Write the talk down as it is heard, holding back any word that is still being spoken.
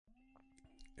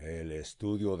El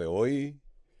estudio de hoy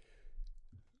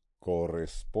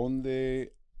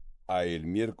corresponde a el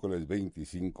miércoles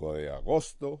 25 de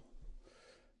agosto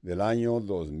del año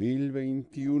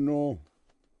 2021.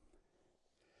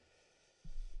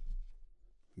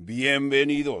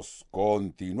 Bienvenidos.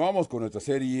 Continuamos con nuestra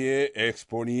serie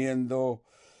exponiendo.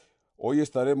 Hoy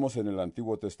estaremos en el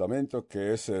Antiguo Testamento,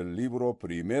 que es el libro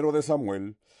primero de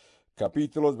Samuel,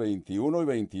 capítulos 21 y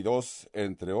 22,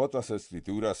 entre otras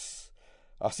escrituras.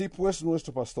 Así pues,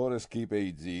 nuestro pastor Skip A.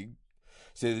 Zig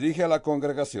se dirige a la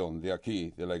congregación de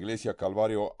aquí, de la iglesia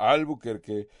Calvario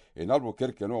Albuquerque, en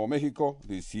Albuquerque, Nuevo México,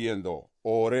 diciendo: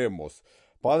 oremos.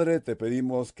 Padre, te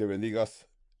pedimos que bendigas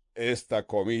esta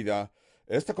comida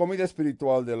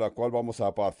espiritual de la cual vamos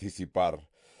a participar.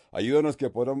 Ayúdanos que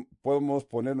podamos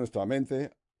poner nuestra mente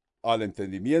al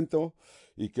entendimiento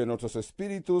y que nuestros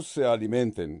espíritus se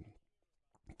alimenten,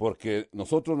 porque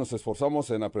nosotros nos esforzamos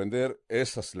en aprender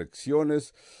esas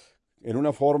lecciones en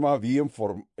una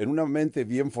en una mente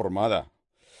bien formada,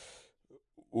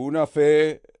 una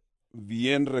fe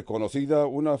bien reconocida,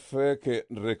 una fe que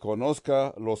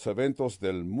reconozca los eventos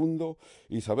del mundo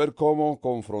y saber cómo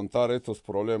confrontar estos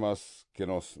problemas que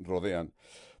nos rodean,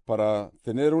 para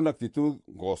tener una actitud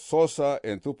gozosa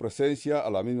en tu presencia a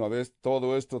la misma vez.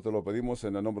 Todo esto te lo pedimos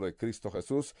en el nombre de Cristo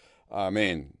Jesús.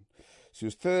 Amén. Si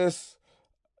ustedes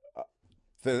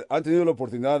han tenido la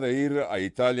oportunidad de ir a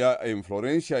Italia, en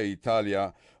Florencia,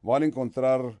 Italia, van a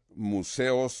encontrar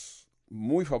museos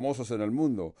muy famosos en el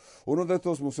mundo. Uno de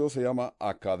estos museos se llama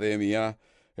Academia.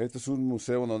 Este es un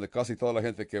museo donde casi toda la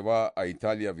gente que va a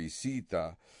Italia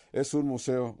visita. Es un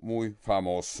museo muy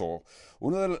famoso.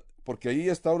 Porque ahí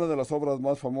está una de las obras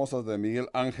más famosas de Miguel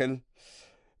Ángel.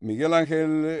 Miguel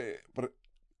Ángel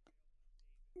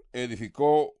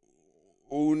edificó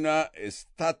una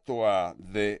estatua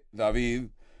de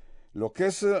David. Lo que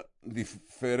es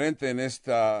diferente en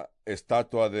esta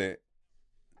estatua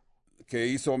que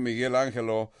hizo Miguel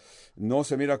Ángelo, no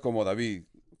se mira como David.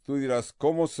 Tú dirás,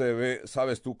 ¿cómo se ve?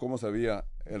 ¿Sabes tú cómo se veía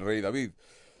el rey David?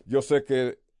 Yo sé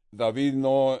que David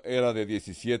no era de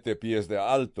 17 pies de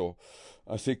alto,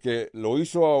 así que lo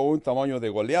hizo a un tamaño de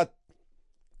Goliat.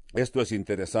 Esto es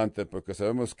interesante porque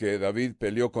sabemos que David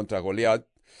peleó contra Goliat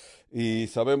y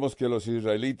sabemos que los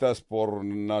israelitas por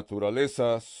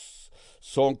naturaleza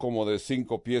son como de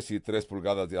 5 pies y 3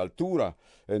 pulgadas de altura.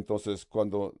 Entonces,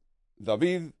 cuando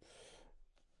David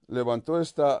levantó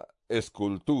esta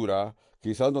escultura,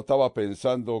 quizás no estaba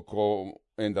pensando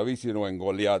en David, sino en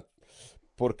Goliat,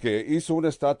 porque hizo una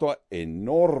estatua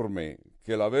enorme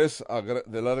que la ves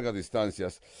de largas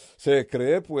distancias. Se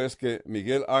cree pues que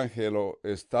Miguel Ángelo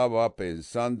estaba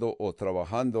pensando o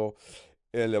trabajando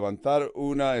en levantar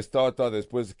una estatua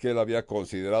después que él había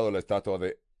considerado la estatua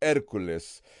de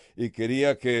Hércules, y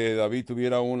quería que David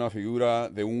tuviera una figura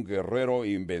de un guerrero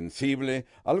invencible,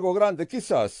 algo grande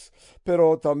quizás,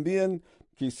 pero también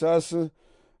quizás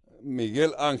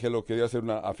Miguel Ángelo quería hacer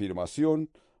una afirmación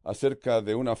acerca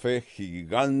de una fe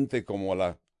gigante como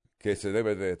la que se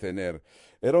debe de tener.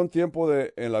 Era un tiempo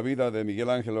en la vida de Miguel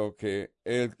Ángelo que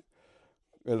el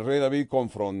rey David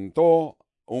confrontó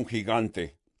un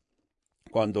gigante.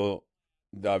 Cuando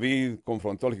David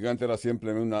confrontó al gigante era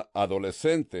simplemente una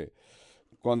adolescente.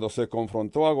 Cuando se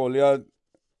confrontó a Goliat,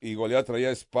 y Goliat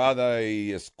traía espada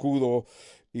y escudo,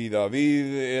 y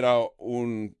David era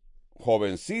un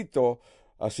jovencito,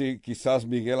 así quizás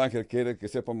Miguel Ángel quiere que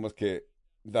sepamos que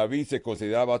David se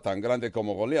consideraba tan grande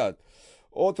como Goliat.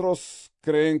 Otros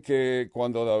creen que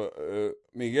cuando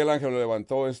Miguel Ángel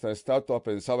levantó esta estatua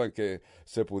pensaban que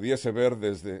se pudiese ver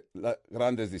desde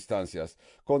grandes distancias.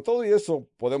 Con todo y eso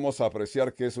podemos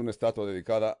apreciar que es una estatua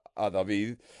dedicada a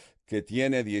David, que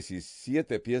tiene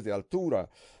 17 pies de altura.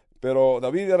 Pero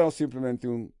David era simplemente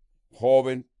un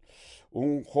joven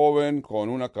con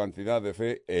una cantidad de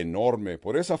fe enorme.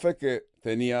 Por esa fe que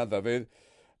tenía David,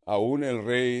 aún el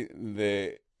rey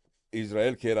de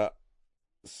Israel, que era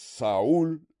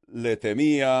Saúl, le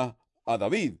temía a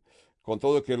David, con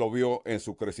todo que lo vio en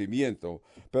su crecimiento.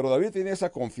 Pero David tenía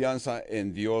esa confianza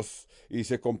en Dios y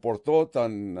se comportó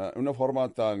una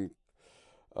forma tan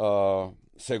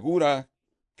segura,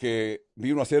 que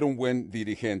vino a ser un buen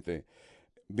dirigente.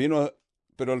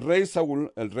 Pero el rey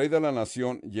Saúl, el rey de la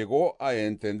nación, llegó a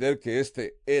entender que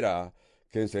este era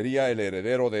quien sería el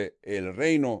heredero del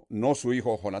reino, no su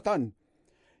hijo Jonatán,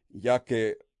 ya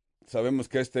que sabemos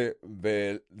que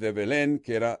de Belén,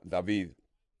 que era David.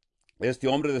 Este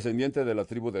hombre descendiente de la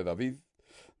tribu de David,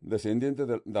 descendiente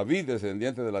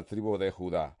de la tribu de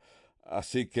Judá.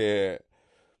 Así que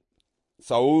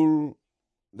Saúl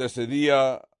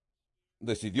decidía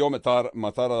decidió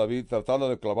matar a David tratando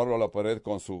de clavarlo a la pared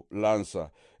con su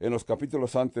lanza. En los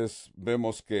capítulos antes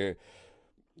vemos que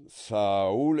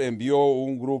Saúl envió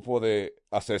un grupo de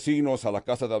asesinos a la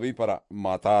casa de David para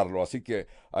matarlo. Así que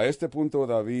a este punto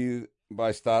David va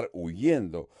a estar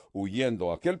huyendo.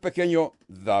 Aquel pequeño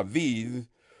David,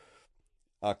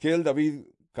 aquel David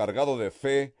cargado de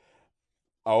fe,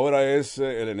 ahora es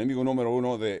el enemigo número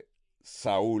uno de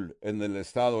Saúl en el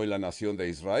estado y la nación de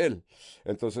Israel.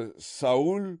 Entonces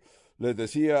Saúl les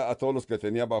decía a todos los que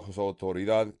tenía bajo su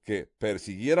autoridad que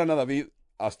persiguieran a David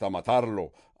hasta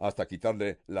matarlo, hasta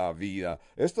quitarle la vida.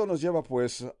 Esto nos lleva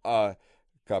pues a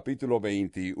capítulo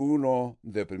 21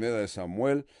 de Primera de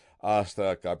Samuel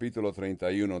hasta capítulo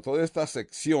 31. Toda esta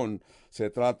sección se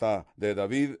trata de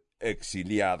David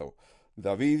exiliado.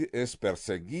 David es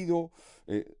perseguido,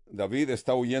 David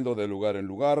está huyendo de lugar en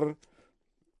lugar,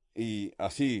 y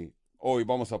así hoy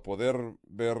vamos a poder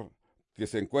ver que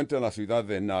se encuentra en la ciudad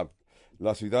de Nab,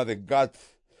 la ciudad de Gat,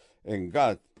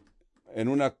 en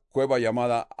una cueva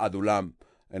llamada Adulam,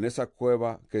 en esa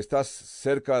cueva que está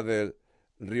cerca del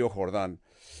río Jordán.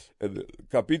 El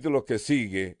capítulo que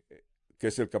sigue, que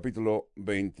es el capítulo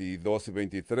 22 y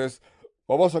 23,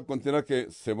 vamos a continuar que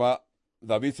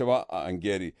David se va a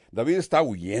Engedi. David está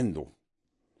huyendo,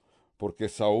 porque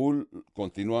Saúl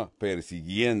continúa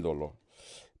persiguiéndolo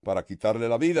para quitarle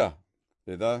la vida,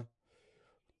 ¿verdad?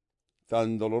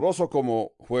 Tan doloroso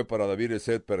como fue para David el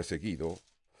ser perseguido,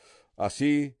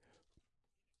 así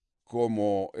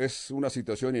como es una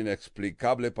situación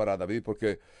inexplicable para David,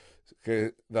 porque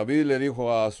que David le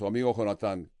dijo a su amigo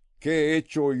Jonatán, ¿qué le he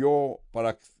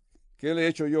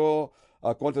hecho yo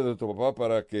a contra de tu papá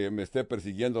para que me esté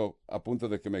persiguiendo a punto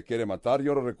de que me quiere matar?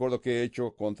 Yo no recuerdo qué he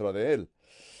hecho contra de él.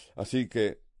 Así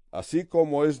que, así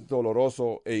como es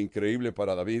doloroso e increíble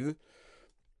para David,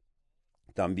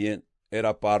 también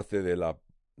era parte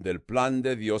del plan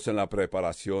de Dios en la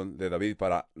preparación de David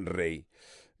para rey.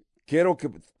 Quiero que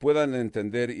puedan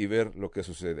entender y ver lo que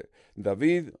sucede.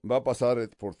 David va a pasar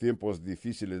por tiempos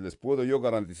difíciles. Les puedo yo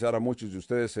garantizar a muchos de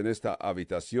ustedes en esta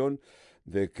habitación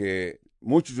de que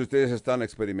muchos de ustedes están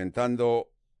experimentando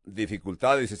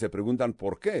dificultades y se preguntan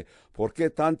 ¿por qué? ¿Por qué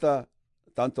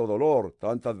tanto dolor,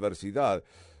 tanta adversidad?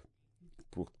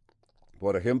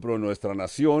 Por ejemplo, nuestra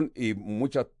nación y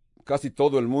casi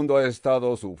todo el mundo ha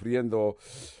estado sufriendo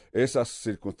esas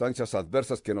circunstancias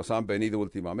adversas que nos han venido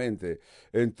últimamente.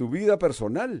 En tu vida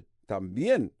personal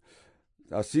también,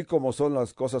 así como son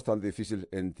las cosas tan difíciles,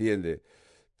 entiende.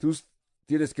 Tú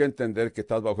tienes que entender que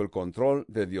estás bajo el control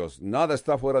de Dios. Nada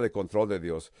está fuera de control de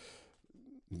Dios.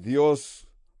 Dios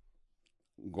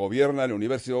gobierna el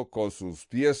universo con sus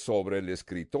pies sobre el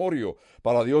escritorio.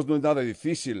 Para Dios no es nada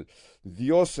difícil.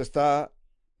 Dios está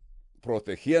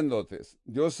protegiéndote.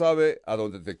 Dios sabe a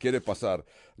dónde te quiere pasar.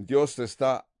 Dios te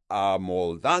está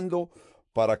amoldando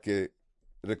para que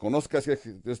reconozcas que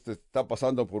te está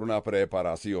pasando por una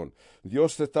preparación.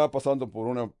 Dios te está pasando por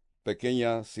una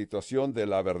pequeña situación de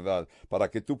la verdad, para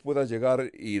que tú puedas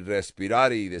llegar y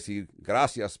respirar y decir,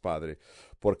 gracias, Padre,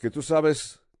 porque tú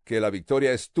sabes que la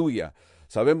victoria es tuya.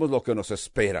 Sabemos lo que nos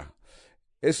espera.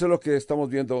 Eso es lo que estamos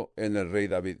viendo en el rey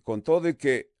David. Con todo y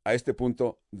que a este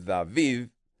punto David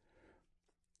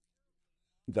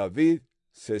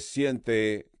se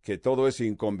siente que todo es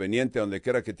inconveniente, donde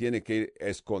quiera que tiene que ir a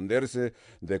esconderse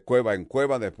de cueva en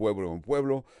cueva, de pueblo en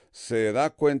pueblo, se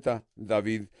da cuenta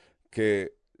David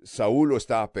que Saúl lo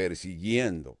está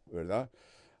persiguiendo, ¿verdad?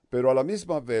 Pero a la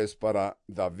misma vez para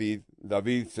David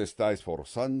se está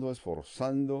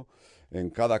esforzando en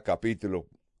cada capítulo,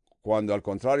 cuando al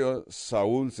contrario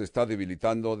Saúl se está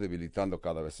debilitando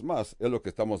cada vez más. Es lo que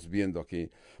estamos viendo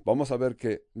aquí. Vamos a ver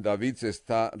que David se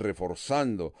está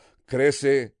reforzando,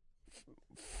 crece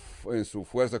en su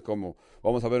fuerza, como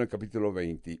vamos a ver en el capítulo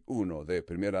 21 de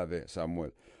Primera de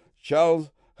Samuel.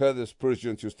 Charles Haddon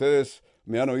Spurgeon, si ustedes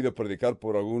me han oído predicar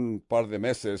por algún par de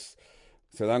meses,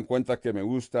 se dan cuenta que me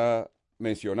gusta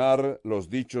mencionar los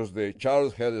dichos de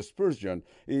Charles Haddon Spurgeon,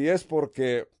 y es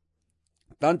porque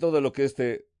tanto de lo que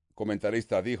este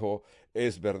comentarista dijo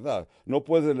es verdad. No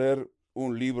puede leer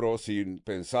un libro sin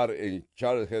pensar en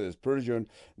Charles Haddon Spurgeon,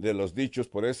 de los dichos,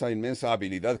 por esa inmensa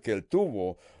habilidad que él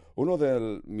tuvo. Uno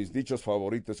de mis dichos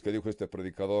favoritos que dijo este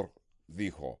predicador,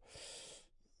 dijo,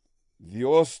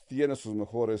 Dios tiene sus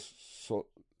mejores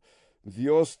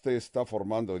Dios te está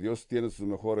formando, Dios tiene sus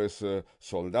mejores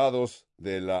soldados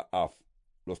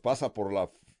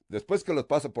después que los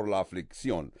pasa por la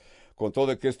aflicción. Con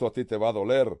todo que esto a ti te va a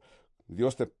doler,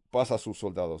 Dios te pasa a sus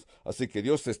soldados. Así que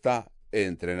Dios te está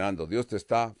entrenando, Dios te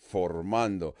está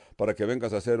formando para que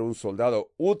vengas a ser un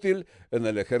soldado útil en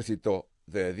el ejército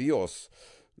de Dios.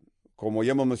 como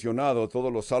ya hemos mencionado,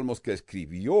 todos los salmos que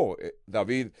escribió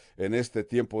David en este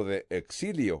tiempo de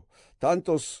exilio.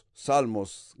 Tantos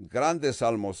salmos, grandes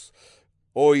salmos.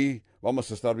 Hoy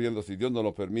vamos a estar viendo, si Dios nos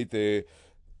lo permite,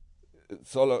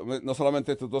 no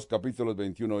solamente estos dos capítulos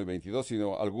 21 y 22,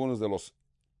 sino algunos de los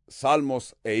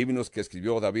salmos e himnos que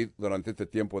escribió David durante este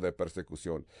tiempo de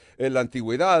persecución. En la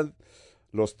antigüedad,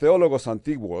 los teólogos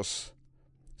antiguos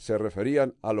se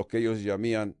referían a lo que ellos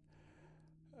llamaban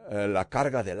la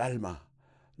carga del alma,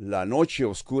 la noche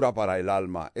oscura para el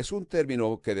alma. Es un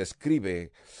término que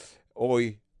describe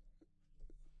hoy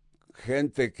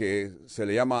gente que se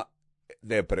le llama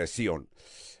depresión.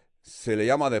 Se le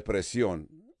llama depresión.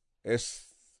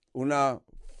 Es una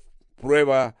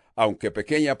prueba, aunque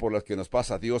pequeña, por la que nos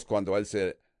pasa a Dios cuando Él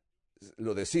se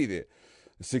lo decide.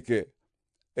 Así que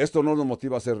esto no nos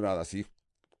motiva a hacer nada. Si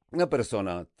una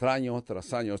persona, año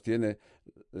tras año, tiene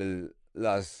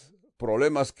las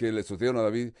problemas que le sucedieron a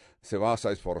David, se vas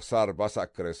a esforzar, vas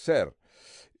a crecer.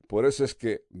 Por eso es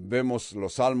que vemos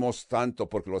los salmos tanto,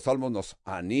 porque los salmos nos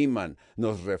animan,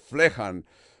 nos reflejan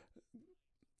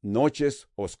noches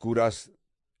oscuras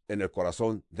en el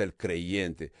corazón del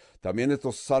creyente. También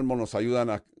estos salmos nos ayudan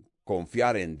a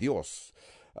confiar en Dios.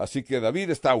 Así que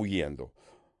David está huyendo.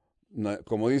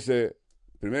 Como dice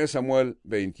 1 Samuel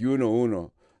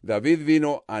 21:1, David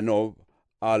vino a Nob,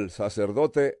 al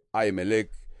sacerdote Ahimelech,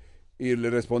 y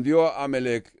le respondió a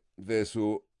Ahimelech de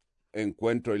su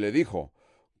encuentro y le dijo: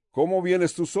 ¿Cómo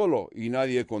vienes tú solo y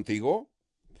nadie contigo?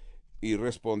 Y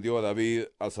respondió David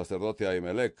al sacerdote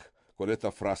Ahimelech con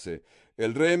esta frase: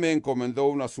 el rey me encomendó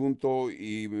un asunto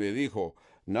y me dijo: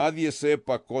 nadie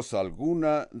sepa cosa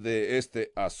alguna de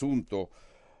este asunto.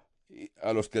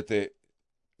 A los que te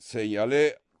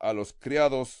señalé a los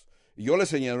criados, y yo le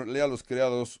señalé a los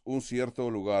criados un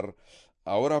cierto lugar.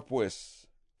 Ahora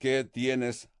pues, ¿qué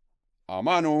tienes a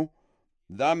mano?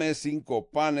 Dame 5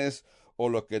 panes o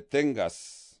lo que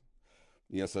tengas.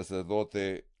 Y el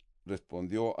sacerdote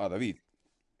respondió a David.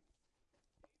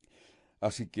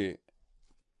 Así que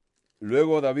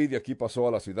luego David de aquí pasó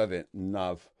a la ciudad de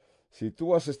Nav. Si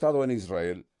tú has estado en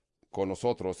Israel con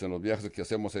nosotros en los viajes que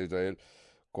hacemos a Israel,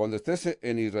 cuando estés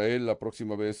en Israel la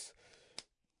próxima vez,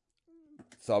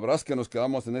 sabrás que nos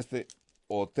quedamos en este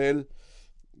hotel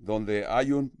donde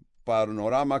hay un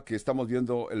panorama que estamos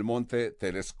viendo el monte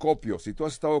Telescopio. Si tú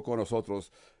has estado con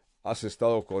nosotros, has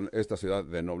estado con esta ciudad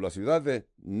de Nav. La ciudad de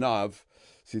Nav,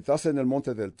 si estás en el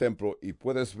monte del templo y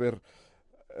puedes ver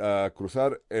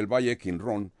cruzar el valle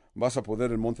Quinrón, vas a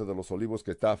poder el monte de los olivos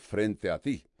que está frente a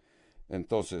ti.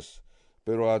 Entonces,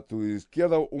 pero a tu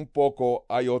izquierda un poco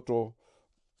hay un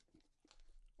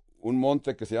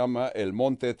monte que se llama el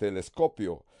monte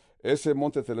Telescopio. Ese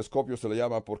monte Telescopio se le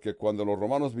llama porque cuando los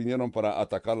romanos vinieron para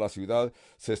atacar la ciudad,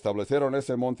 se establecieron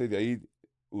ese monte y de ahí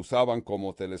usaban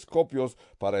como telescopios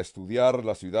para estudiar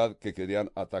la ciudad que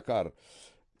querían atacar,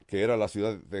 que era la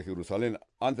ciudad de Jerusalén,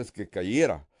 antes que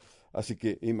cayera. Así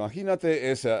que imagínate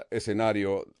ese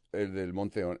escenario, el del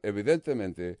Monte.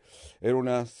 Evidentemente, era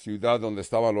una ciudad donde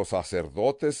estaban los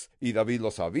sacerdotes y David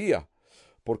lo sabía,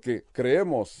 porque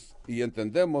creemos y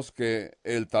entendemos que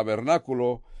el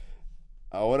tabernáculo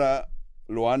ahora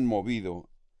lo han movido.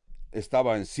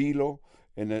 Estaba en Silo,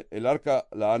 en el arca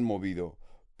la han movido,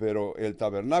 pero el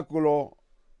tabernáculo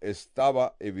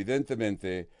estaba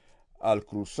evidentemente al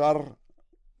cruzar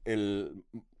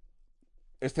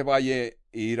este valle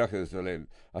y ir a Jerusalén.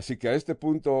 Así que a este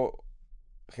punto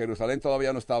Jerusalén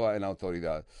todavía no estaba en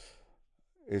autoridad.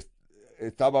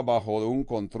 Estaba bajo un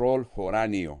control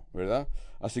foráneo, ¿verdad?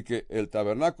 Así que el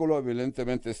tabernáculo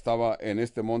evidentemente estaba en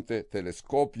este monte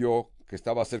Telescopio que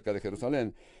estaba cerca de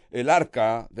Jerusalén. El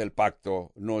arca del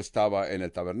pacto no estaba en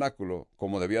el tabernáculo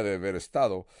como debía de haber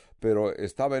estado, pero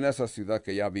estaba en esa ciudad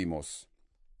que ya vimos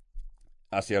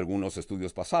hace algunos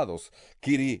estudios pasados,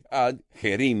 Kiriat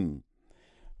Jearim,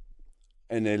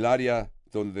 en el área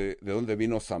de donde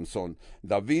vino Samsón.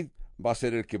 David va a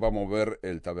ser el que va a mover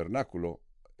el tabernáculo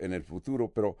en el futuro,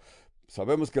 pero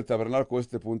sabemos que el tabernáculo a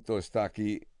este punto está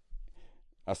aquí.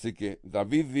 Así que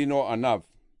David vino a Nav,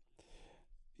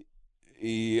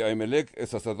 y Ahimelech, el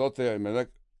sacerdote Ahimelech,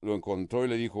 lo encontró y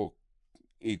le dijo,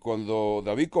 y cuando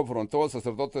David confrontó al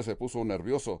sacerdote se puso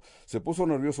nervioso. Se puso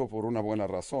nervioso por una buena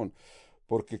razón,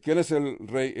 porque ¿quién es el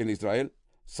rey en Israel?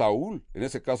 Saúl. En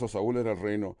ese caso Saúl era el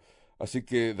reino. Así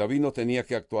que David no tenía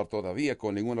que actuar todavía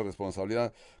con ninguna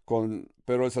responsabilidad.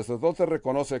 Pero el sacerdote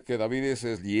reconoce que David es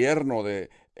el yerno de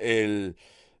el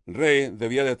rey,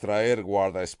 debía de traer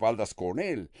guardaespaldas con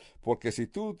él. Porque si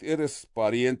tú eres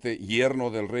pariente,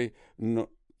 yerno del rey,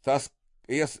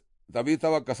 David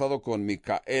estaba casado con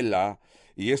Micaela,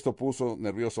 y esto puso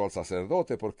nervioso al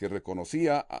sacerdote porque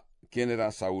reconocía quién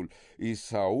era Saúl. Y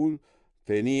Saúl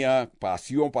tenía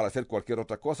pasión para hacer cualquier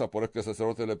otra cosa. Por eso que el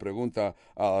sacerdote le pregunta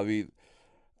a David,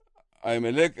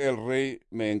 Ahimelech el rey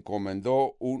me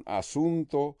encomendó un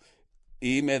asunto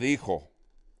y me dijo,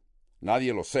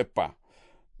 nadie lo sepa.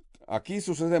 Aquí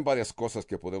suceden varias cosas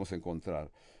que podemos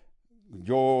encontrar.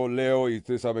 Yo leo, y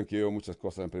ustedes saben que yo leo muchas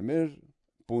cosas. En primer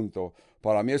punto,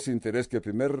 para mí es interés que el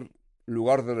primer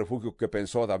lugar de refugio que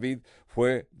pensó David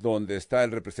fue donde está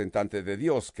el representante de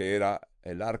Dios, que era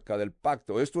el arca del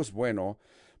pacto. Esto es bueno,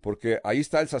 porque ahí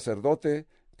está el sacerdote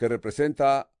que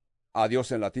representa a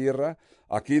Dios en la tierra.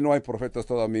 Aquí no hay profetas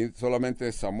todavía,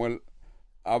 solamente Samuel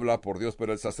habla por Dios,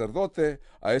 pero el sacerdote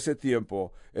a ese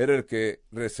tiempo era el que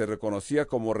se reconocía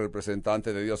como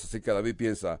representante de Dios. Así que David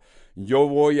piensa, yo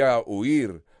voy a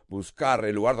huir, buscar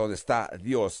el lugar donde está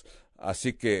Dios.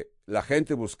 Así que la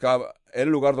gente buscaba el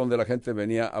lugar donde la gente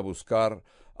venía a buscar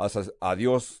a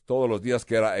Dios todos los días,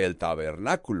 que era el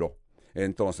tabernáculo.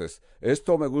 Entonces,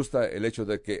 esto me gusta, el hecho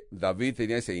de que David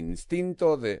tenía ese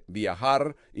instinto de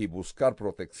viajar y buscar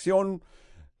protección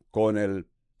con el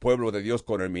pueblo de Dios,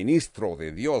 con el ministro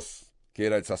de Dios, que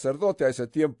era el sacerdote a ese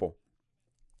tiempo.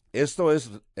 Esto es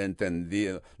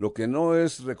entendido. Lo que no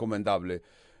es recomendable,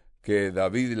 que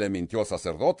David le mintió al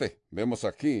sacerdote. Vemos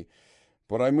aquí,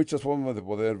 pero hay muchas formas de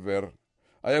poder ver.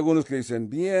 Hay algunos que dicen,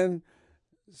 bien,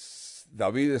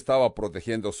 David estaba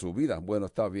protegiendo su vida. Bueno,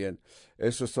 está bien.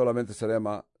 Eso solamente se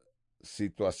llama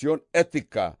situación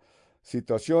ética.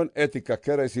 Situación ética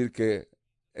quiere decir que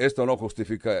esto no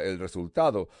justifica el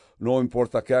resultado. No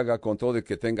importa qué haga con todo y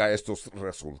que tenga estos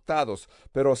resultados.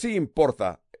 Pero sí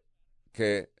importa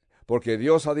que, porque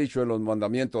Dios ha dicho en los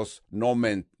mandamientos, no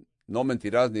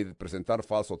mentirás ni presentar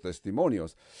falsos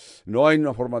testimonios. No hay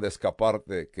una forma de escapar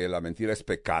de que la mentira es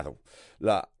pecado.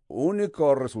 La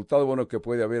único resultado bueno que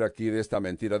puede haber aquí de esta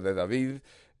mentira de David,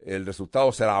 el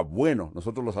resultado será bueno.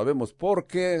 Nosotros lo sabemos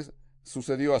porque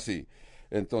sucedió así.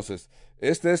 Entonces,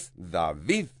 este es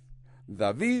David.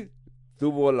 David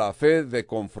tuvo la fe de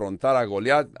confrontar a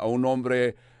Goliat, a un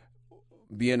hombre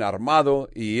bien armado,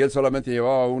 y él solamente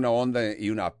llevaba una honda y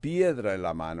una piedra en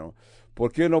la mano.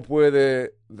 ¿Por qué no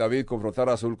puede David confrontar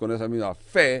a Saúl con esa misma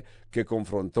fe que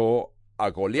confrontó a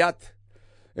Goliat?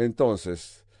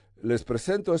 Entonces, les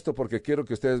presento esto porque quiero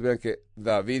que ustedes vean que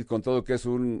David, con todo que es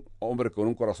un hombre con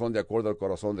un corazón de acuerdo al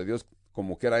corazón de Dios,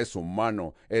 como quiera es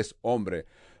humano, es hombre.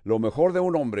 Lo mejor de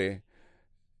un hombre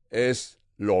es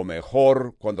lo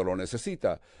mejor cuando lo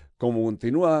necesita. Como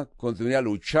continúa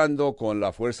luchando con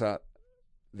la fuerza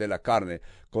de la carne.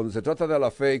 Cuando se trata de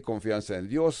la fe y confianza en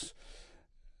Dios,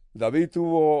 David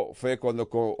tuvo fe cuando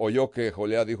oyó que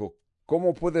Goliat dijo,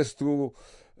 ¿cómo puedes tú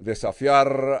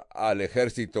desafiar al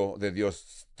ejército de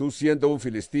Dios, tú siendo un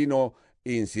filistino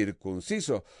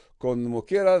incircunciso? Como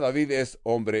quiera, David es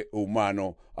hombre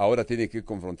humano. Ahora tiene que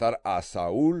confrontar a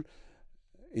Saúl,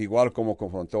 igual como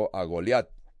confrontó a Goliat.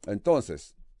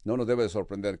 Entonces, no nos debe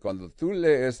sorprender cuando tú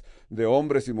lees de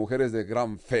hombres y mujeres de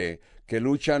gran fe que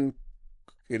luchan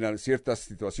en ciertas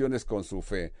situaciones con su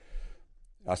fe.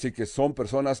 Así que son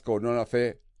personas con una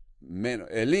fe menos.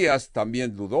 Elías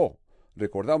también dudó.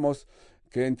 Recordamos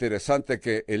qué interesante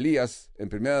que Elías, en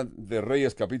Primera de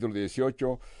Reyes, capítulo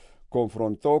 18,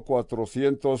 confrontó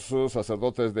 400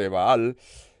 sacerdotes de Baal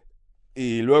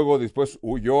y luego después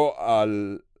huyó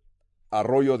al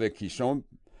arroyo de Kishón.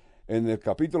 En el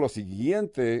capítulo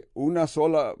siguiente, una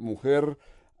sola mujer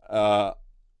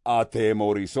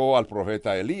atemorizó al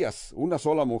profeta Elías. Una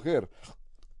sola mujer.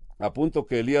 A punto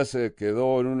que Elías se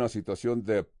quedó en una situación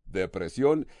de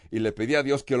depresión y le pedía a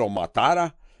Dios que lo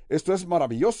matara. Esto es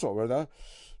maravilloso, ¿verdad?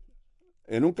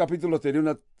 En un capítulo tenía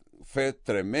una fe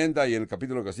tremenda y en el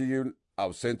capítulo que sigue un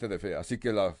ausente de fe. Así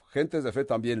que las gentes de fe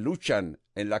también luchan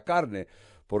en la carne,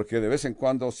 porque de vez en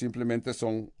cuando simplemente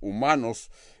son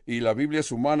humanos y la Biblia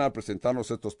es humana al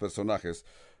presentarnos estos personajes.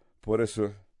 Por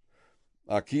eso,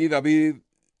 aquí David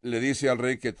le dice al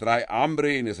rey que trae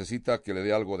hambre y necesita que le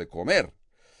dé algo de comer.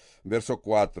 Verso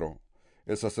 4.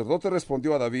 El sacerdote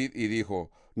respondió a David y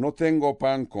dijo, no tengo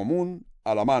pan común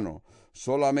a la mano,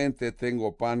 solamente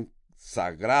tengo pan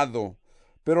sagrado,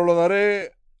 pero lo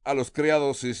daré a los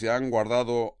criados si se han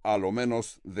guardado a lo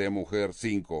menos de mujer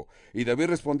 5. Y David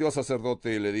respondió al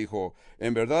sacerdote y le dijo,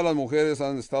 en verdad las mujeres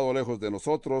han estado lejos de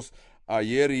nosotros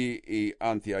ayer y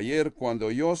anteayer, cuando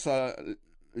yo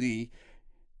salí.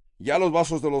 Ya los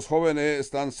vasos de los jóvenes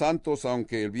están santos,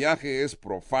 aunque el viaje es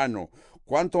profano.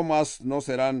 ¿Cuánto más no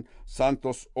serán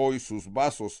santos hoy sus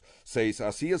vasos? 6.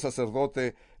 Así el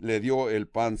sacerdote le dio el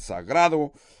pan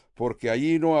sagrado, porque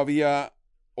allí no había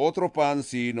otro pan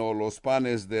sino los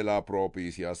panes de la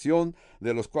propiciación,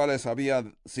 de los cuales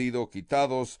habían sido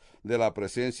quitados de la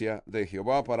presencia de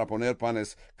Jehová para poner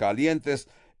panes calientes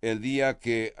el día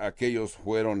que aquellos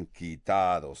fueron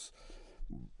quitados.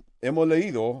 Hemos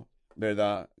leído,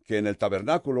 ¿verdad?, que en el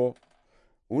tabernáculo,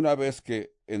 una vez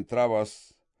que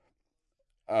entrabas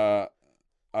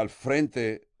al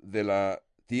frente de la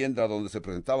tienda donde se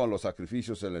presentaban los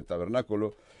sacrificios en el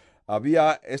tabernáculo,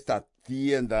 había esta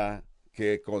tienda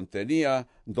que contenía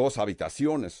dos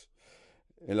habitaciones.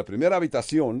 En la primera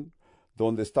habitación,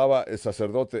 donde estaba el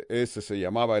sacerdote, ese se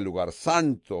llamaba el lugar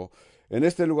santo. En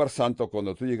este lugar santo,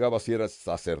 cuando tú llegabas y eras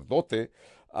sacerdote,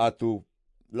 a tu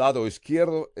lado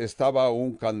izquierdo estaba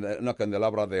una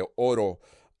candelabra de oro,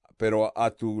 pero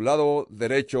a tu lado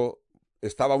derecho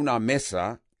estaba una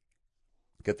mesa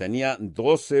que tenía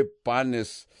 12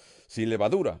 panes sin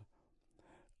levadura.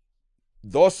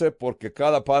 12 porque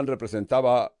cada pan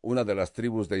representaba una de las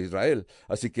tribus de Israel.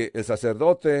 Así que el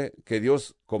sacerdote,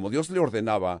 como Dios le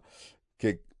ordenaba,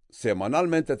 que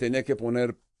semanalmente tenía que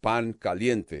poner pan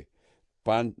caliente,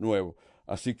 pan nuevo.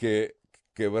 Así que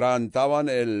quebrantaban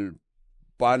el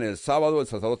pan el sábado, el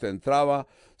sacerdote entraba,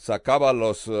 sacaba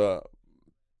los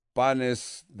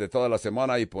panes de toda la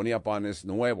semana y ponía panes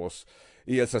nuevos.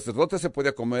 Y el sacerdote se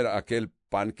podía comer aquel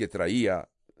pan que traía,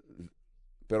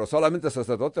 pero solamente el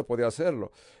sacerdote podía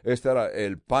hacerlo. Este era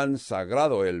el pan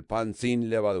sagrado, el pan sin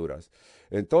levaduras.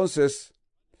 Entonces,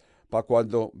 para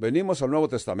cuando venimos al Nuevo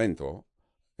Testamento,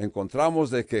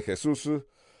 encontramos de que Jesús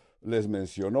les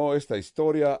mencionó esta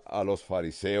historia a los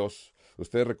fariseos.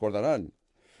 Ustedes recordarán.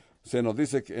 Se nos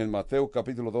dice que en Mateo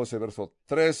capítulo 12, verso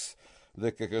 3,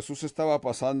 de que Jesús estaba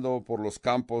pasando por los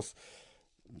campos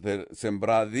de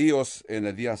sembradíos en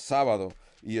el día sábado,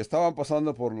 y estaban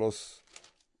pasando por los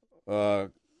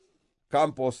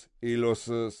campos, y los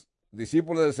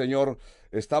discípulos del Señor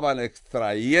estaban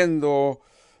extrayendo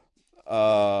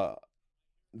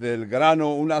del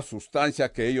grano una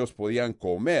sustancia que ellos podían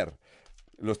comer.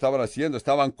 Lo estaban haciendo,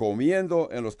 estaban comiendo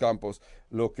en los campos,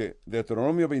 lo que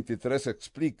Deuteronomio 23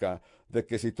 explica, de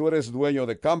que si tú eres dueño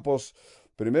de campos,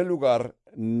 en primer lugar,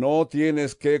 no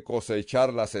tienes que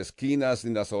cosechar las esquinas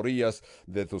ni las orillas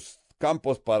de tus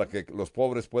campos para que los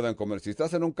pobres puedan comer. Si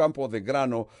estás en un campo de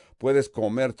grano, puedes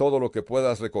comer todo lo que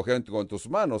puedas recoger con tus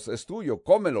manos, es tuyo,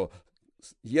 cómelo,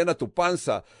 llena tu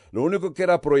panza. Lo único que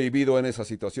era prohibido en esa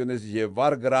situación es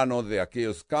llevar grano de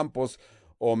aquellos campos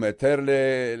o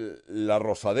meterle la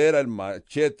rozadera, el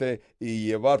machete y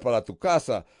llevar para tu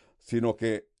casa, sino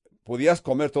que podías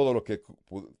comer todo lo que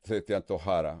se te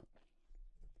antojara.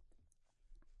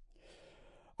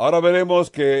 Ahora veremos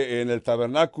que en el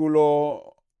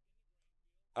tabernáculo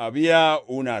había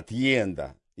una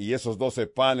tienda y esos 12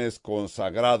 panes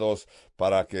consagrados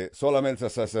para que solamente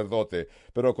el sacerdote.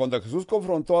 Pero cuando Jesús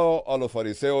confrontó a los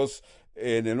fariseos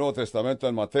en el Nuevo Testamento,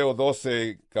 en Mateo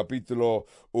 12, capítulo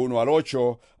 1 al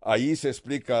 8, ahí se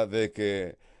explica de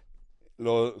que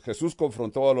Jesús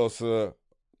confrontó a los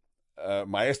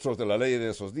maestros de la ley de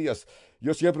esos días.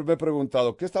 Yo siempre me he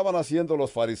preguntado, ¿qué estaban haciendo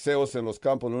los fariseos en los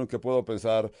campos? Lo único que puedo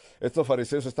pensar, estos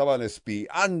fariseos estaban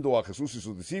espiando a Jesús y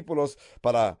sus discípulos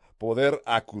para poder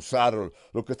acusarlo.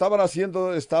 Lo que estaban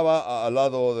haciendo estaba al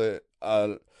lado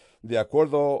de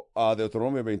acuerdo a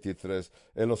Deuteronomio 23.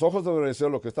 En los ojos de los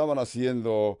fariseos lo que estaban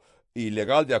haciendo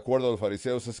ilegal de acuerdo a los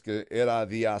fariseos es que era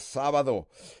día sábado.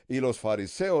 Y los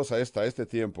fariseos hasta este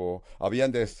tiempo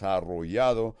habían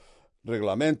desarrollado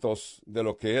reglamentos de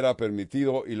lo que era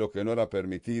permitido y lo que no era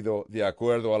permitido de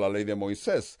acuerdo a la ley de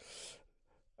Moisés.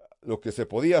 Lo que se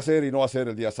podía hacer y no hacer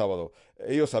el día sábado.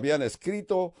 Ellos habían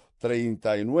escrito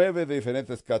 39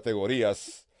 diferentes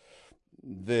categorías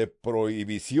de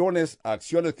prohibiciones,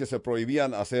 acciones que se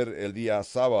prohibían hacer el día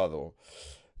sábado.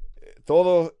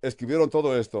 Escribieron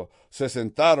todo esto, se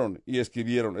sentaron y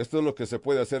escribieron, esto es lo que se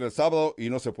puede hacer el sábado y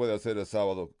no se puede hacer el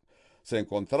sábado. Se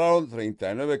encontraron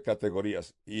 39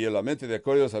 categorías y en la mente de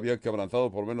aquellos habían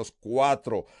quebrantado por lo menos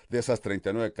 4 de esas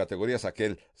 39 categorías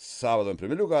aquel sábado. En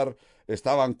primer lugar,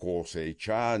 estaban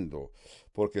cosechando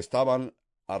porque estaban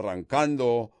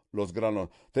arrancando los granos.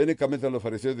 Técnicamente los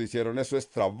fariseos dijeron, eso es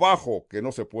trabajo que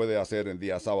no se puede hacer el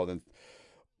día sábado.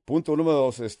 Punto número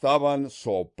 2, estaban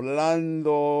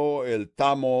soplando el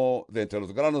tamo de entre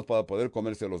los granos para poder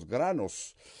comerse los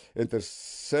granos. En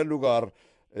tercer lugar,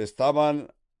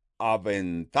 estaban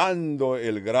aventando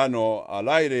el grano al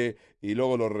aire y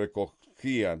luego lo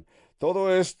recogían.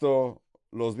 Todo esto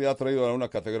los había traído a una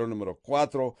categoría número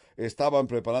 4. Estaban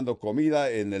preparando comida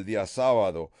en el día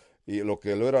sábado y lo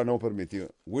que lo era no permitido.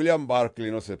 William Barclay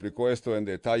nos explicó esto en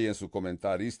detalle en su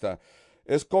comentarista.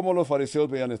 Es como los fariseos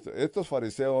veían esto. Estos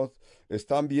fariseos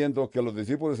están viendo que los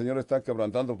discípulos del Señor están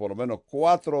quebrantando por lo menos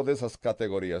 4 de esas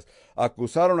categorías.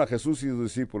 Acusaron a Jesús y sus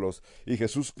discípulos y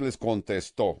Jesús les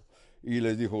contestó y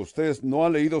les dijo, ustedes no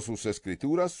han leído sus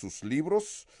escrituras, sus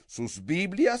libros, sus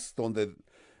Biblias, donde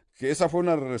que esa fue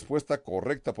una respuesta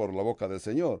correcta por la boca del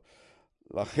Señor.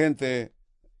 La gente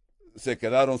se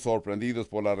quedaron sorprendidos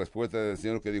por la respuesta del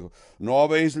Señor que dijo, ¿no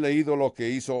habéis leído lo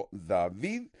que hizo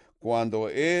David cuando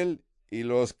él y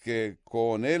los que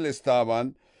con él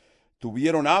estaban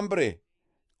tuvieron hambre?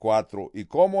 4. Y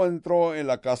cómo entró en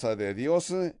la casa de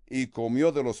Dios y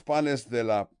comió de los panes de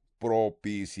la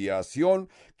propiciación,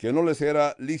 que no les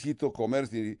era lícito comer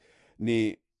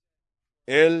ni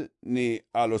él ni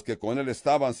a los que con él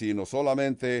estaban, sino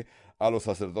solamente a los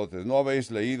sacerdotes. ¿No habéis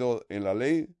leído en la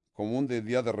ley como un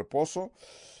día de reposo?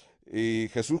 Y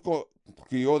Jesús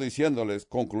concluyó diciéndoles,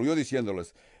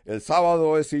 el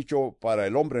sábado es hecho para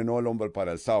el hombre, no el hombre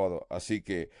para el sábado. Así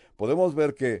que podemos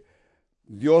ver que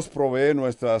Dios provee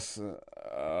nuestras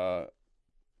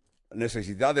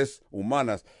necesidades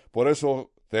humanas. Por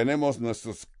eso tenemos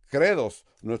nuestros credos,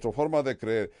 nuestra forma de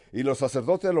creer. Y los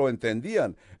sacerdotes lo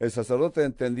entendían. El sacerdote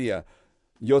entendía,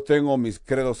 yo tengo mis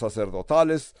credos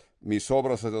sacerdotales, mis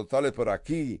obras sacerdotales, pero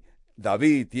aquí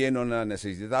David tiene una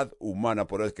necesidad humana,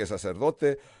 por eso que el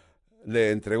sacerdote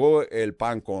le entregó el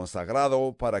pan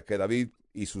consagrado para que David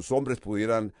y sus hombres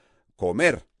pudieran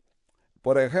comer.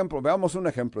 Por ejemplo, veamos un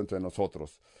ejemplo entre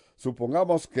nosotros.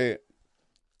 Supongamos que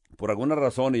por alguna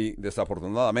razón y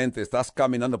desafortunadamente estás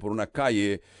caminando por una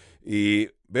calle y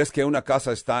ves que una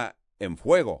casa está en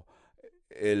fuego.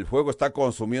 El fuego está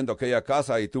consumiendo aquella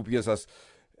casa y tú piensas,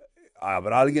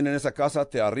 ¿habrá alguien en esa casa?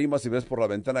 Te arrimas y ves por la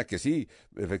ventana que sí,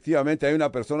 efectivamente hay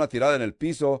una persona tirada en el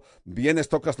piso, vienes,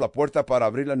 tocas la puerta para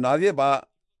abrirla, nadie va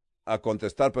a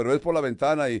contestar, pero es por la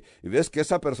ventana y ves que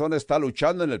esa persona está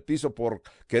luchando en el piso por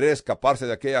querer escaparse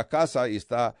de aquella casa y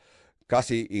está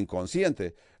casi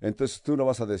inconsciente. Entonces tú no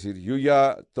vas a decir, yo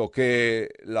ya toqué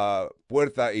la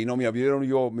puerta y no me abrieron,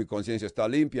 mi conciencia está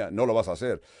limpia. No lo vas a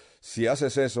hacer. Si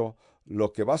haces eso,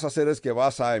 lo que vas a hacer es que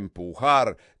vas a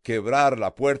empujar, quebrar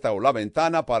la puerta o la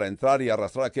ventana para entrar y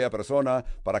arrastrar a aquella persona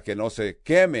para que no se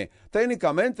queme.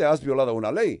 Técnicamente has violado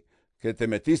una ley, que te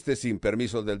metiste sin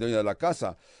permiso del dueño de la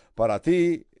casa. Para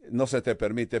ti no se te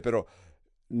permite, pero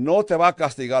no te va a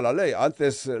castigar la ley.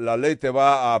 Antes la ley te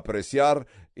va a apreciar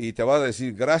y te va a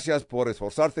decir gracias por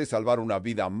esforzarte y salvar una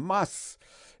vida más.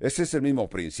 Ese es el mismo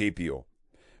principio,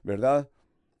 ¿verdad?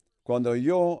 Cuando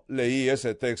yo leí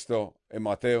ese texto en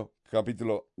Mateo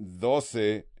capítulo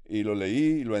 12 y lo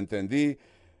leí y lo entendí,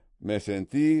 me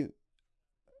sentí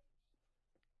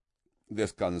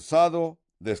descansé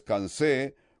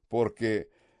porque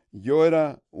yo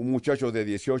era un muchacho de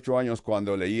 18 años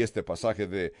cuando leí este pasaje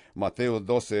de Mateo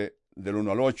 12 del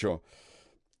 1 al 8.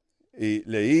 Y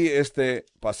leí este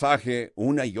pasaje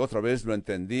una y otra vez, lo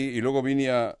entendí, y luego vine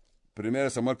a 1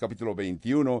 Samuel capítulo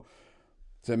 21.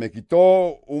 Se me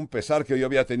quitó un pesar que yo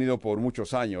había tenido por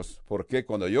muchos años, porque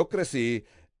cuando yo crecí,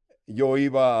 yo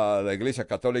iba a la iglesia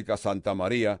católica Santa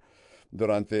María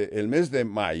durante el mes de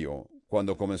mayo.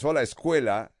 Cuando comenzó la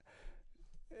escuela,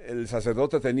 el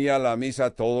sacerdote tenía la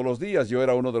misa todos los días. Yo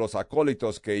era uno de los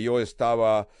acólitos que yo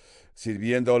estaba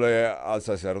sirviéndole al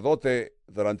sacerdote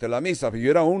durante la misa. Yo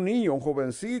era un niño, un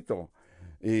jovencito.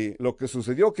 Y lo que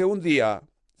sucedió que un día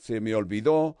se me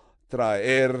olvidó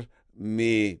traer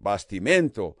mi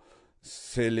bastimento.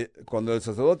 Cuando el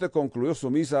sacerdote concluyó su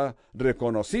misa,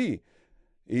 reconocí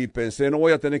y pensé, no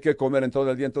voy a tener que comer en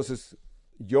todo el día. Entonces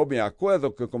yo me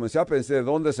acuerdo que comencé a pensar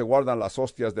dónde se guardan las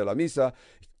hostias de la misa.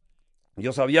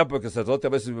 Yo sabía porque el sacerdote a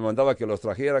veces me mandaba que los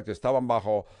trajera, que estaban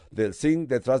bajo del zinc,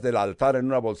 detrás del altar en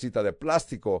una bolsita de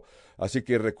plástico. Así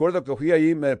que recuerdo que fui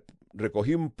ahí, me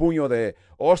recogí un puño de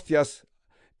hostias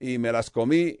y me las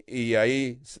comí y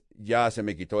ahí ya se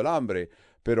me quitó el hambre.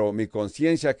 Pero mi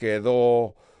conciencia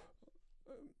quedó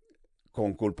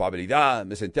con culpabilidad,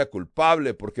 me sentía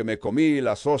culpable porque me comí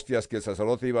las hostias que el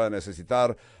sacerdote iba a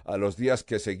necesitar a los días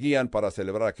que seguían para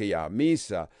celebrar aquella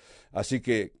misa. Así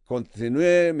que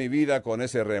continué mi vida con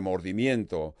ese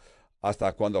remordimiento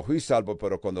hasta cuando fui salvo.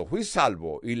 Pero cuando fui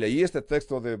salvo y leí este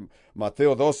texto de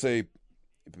Mateo 12 y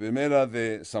primera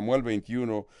de Samuel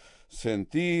 21,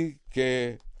 sentí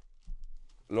que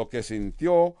lo que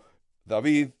sintió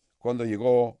David cuando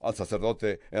llegó al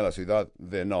sacerdote en la ciudad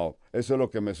de Nob. Eso es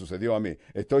lo que me sucedió a mí.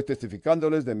 Estoy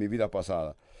testificándoles de mi vida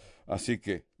pasada. Así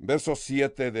que, verso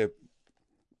 7 de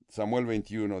Samuel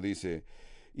 21 dice,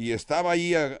 y estaba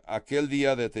allí aquel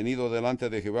día detenido delante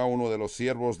de Jehová uno de los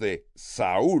siervos de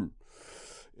Saúl,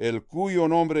 el cuyo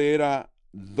nombre era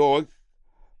Dog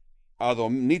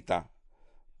Adomnita,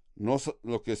 No,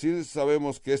 lo que sí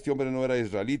sabemos que este hombre no era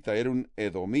israelita, era un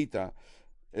edomita.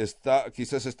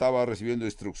 Quizás estaba recibiendo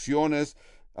instrucciones,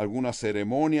 algunas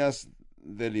ceremonias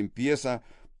de limpieza,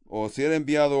 o si era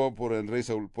enviado por el rey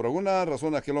Saúl. Por alguna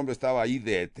razón aquel hombre estaba ahí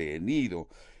detenido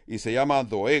y se llama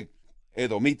Doeg,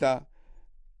 edomita,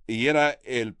 y era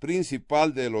el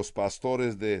principal de los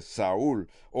pastores de Saúl.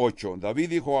 8. David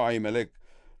dijo a Ahimelech: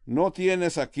 ¿no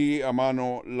tienes aquí a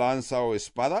mano lanza o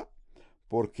espada?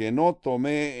 Porque no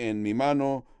tomé en mi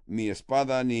mano mi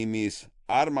espada ni mis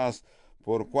armas,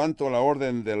 por cuanto la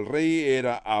orden del rey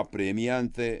era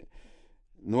apremiante.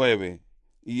 9.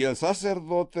 Y el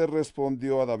sacerdote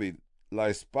respondió a David: la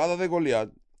espada de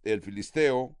Goliat, el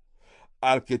filisteo,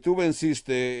 al que tú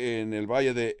venciste en el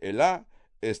valle de Elá,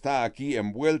 está aquí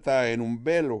envuelta en un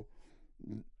velo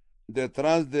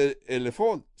detrás del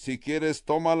ephod. Si quieres,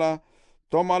 tómala,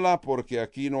 tómala, porque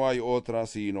aquí no hay otra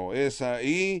sino esa.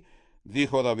 Y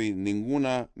dijo David: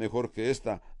 ninguna mejor que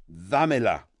esta.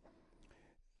 Dámela.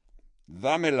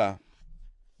 Dámela.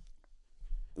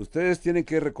 Ustedes tienen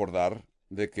que recordar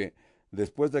de que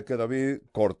después de que David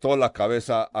cortó la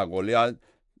cabeza a Goliat,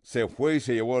 se fue y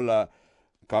se llevó la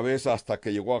cabeza hasta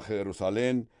que llegó a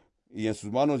Jerusalén, y en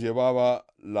sus manos llevaba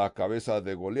la cabeza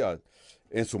de Goliat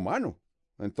en su mano.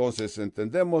 Entonces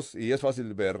entendemos, y es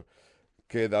fácil ver,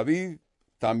 que David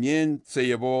también se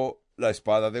llevó la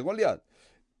espada de Goliat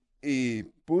y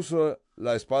puso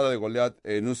la espada de Goliat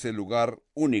en ese lugar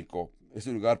único,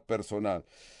 ese lugar personal,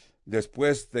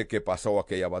 después de que pasó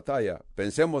aquella batalla.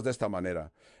 Pensemos de esta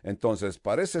manera. Entonces,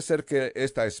 parece ser que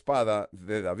esta espada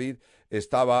de David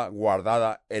estaba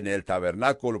guardada en el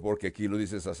tabernáculo, porque aquí lo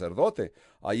dice el sacerdote.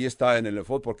 Ahí está en el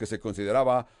ephod porque se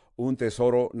consideraba un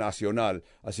tesoro nacional.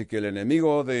 Así que el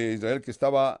enemigo de Israel, que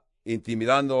estaba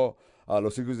intimidando a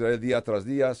los hijos de Israel día tras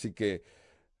día, así que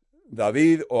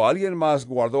David o alguien más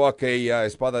guardó aquella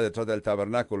espada detrás del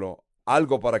tabernáculo,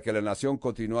 algo para que la nación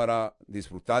continuara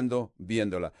disfrutando,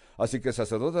 viéndola. Así que el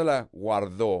sacerdote la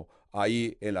guardó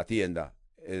ahí en la tienda,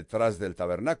 detrás del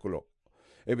tabernáculo.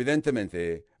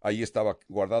 Evidentemente, ahí estaba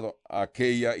guardado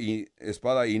aquella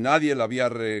espada y nadie la había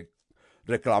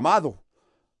reclamado.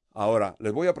 Ahora,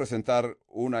 les voy a presentar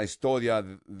una historia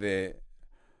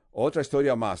otra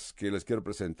historia más que les quiero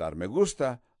presentar. Me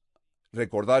gusta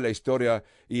recordar la historia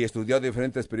y estudiar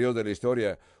diferentes periodos de la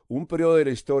historia. Un periodo de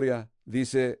la historia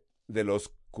dice de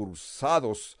los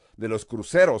cruzados, de los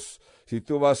cruceros. Si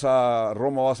tú vas a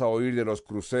Roma, vas a oír de los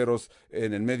cruceros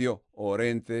en el Medio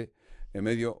Oriente,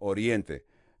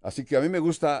 Así que a mí me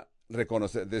gusta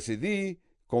reconocer. Decidí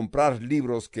comprar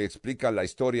libros que explican la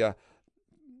historia.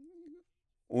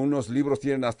 Unos libros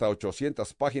tienen hasta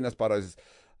 800 páginas para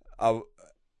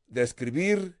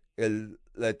describir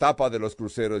la etapa de los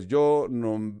cruceros. Yo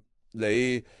no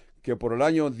leí que por el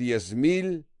año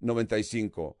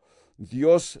 10.095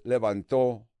 Dios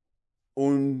levantó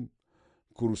un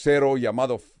crucero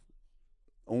llamado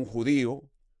un judío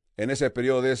en ese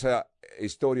periodo de esa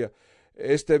historia.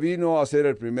 Este vino a ser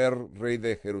el primer rey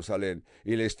de Jerusalén,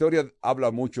 y la historia habla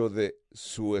mucho de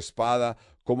su espada,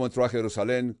 cómo entró a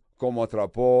Jerusalén, cómo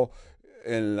atrapó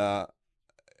en la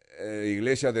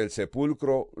iglesia del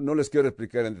sepulcro. No les quiero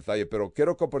explicar en detalle, pero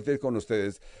quiero compartir con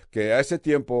ustedes que a ese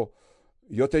tiempo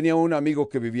yo tenía un amigo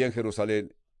que vivía en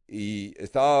Jerusalén y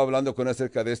estaba hablando con él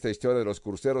acerca de esta historia de los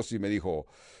cruceros, y me dijo: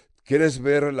 ¿quieres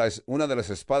ver una de las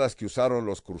espadas que usaron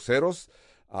los cruceros?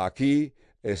 Aquí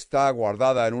está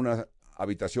guardada en una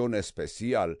habitación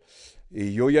especial.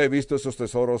 Y yo ya he visto esos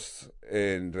tesoros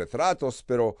en retratos,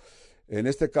 pero en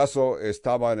este caso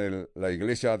estaba en la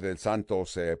iglesia del Santo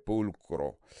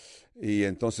Sepulcro. Y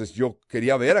entonces yo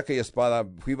quería ver aquella espada.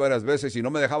 Fui varias veces y no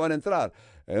me dejaban entrar.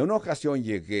 En una ocasión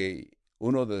llegué.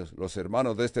 Uno de los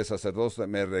hermanos de este sacerdote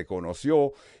me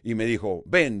reconoció y me dijo: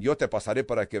 ven, yo te pasaré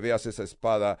para que veas esa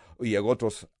espada y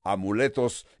otros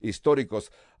amuletos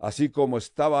históricos. Así como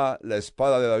estaba la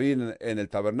espada de David en el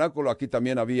tabernáculo, aquí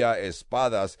también había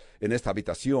espadas en esta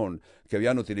habitación que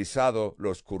habían utilizado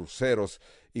los cruceros.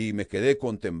 Y me quedé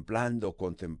contemplando,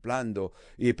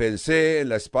 y pensé en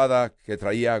la espada que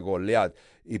traía Goliat.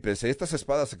 Y pensé: estas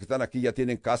espadas que están aquí ya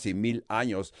tienen casi 1000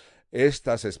 años.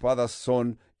 Estas espadas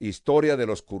son historia de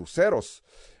los cruceros.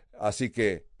 Así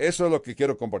que eso es lo que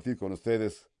quiero compartir con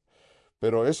ustedes.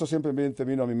 Pero eso simplemente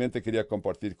vino a mi mente, quería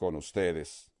compartir con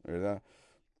ustedes, ¿verdad?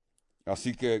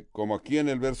 Así que, como aquí en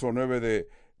el verso 9 de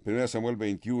 1 Samuel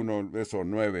 21, el verso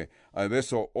 9, al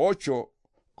verso 8,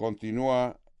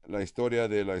 continúa la historia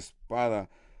de la espada,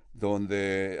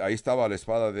 donde ahí estaba la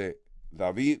espada de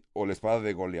David o la espada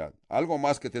de Goliat. Algo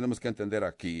más que tenemos que entender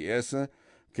aquí es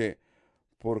que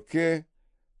 ¿por qué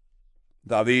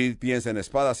David piensa en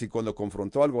espadas y cuando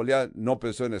confrontó al Goliat no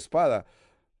pensó en espada?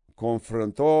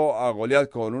 confrontó a Goliat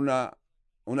con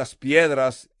unas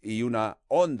piedras y una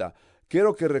honda.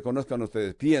 Quiero que reconozcan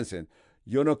ustedes, piensen,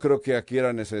 yo no creo que aquí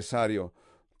era necesario.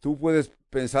 Tú puedes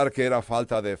pensar que era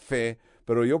falta de fe,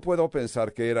 pero yo puedo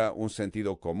pensar que era un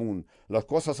sentido común. Las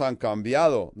cosas han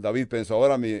cambiado. David pensó,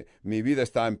 ahora mi vida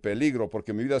está en peligro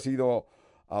porque mi vida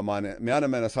me han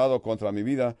amenazado contra mi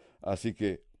vida, así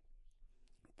que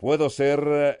puedo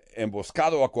ser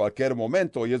emboscado a cualquier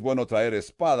momento y es bueno traer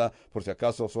espada por si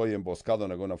acaso soy emboscado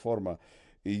en alguna forma.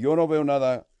 Y yo no veo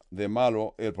nada de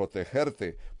malo el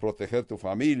protegerte, proteger tu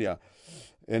familia.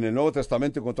 En el Nuevo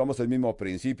Testamento encontramos el mismo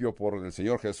principio por el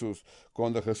Señor Jesús.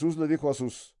 Cuando Jesús le dijo a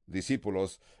sus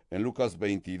discípulos en Lucas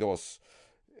 22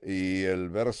 y el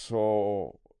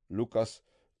verso Lucas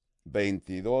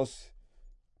 22,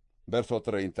 verso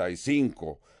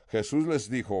 35, Jesús les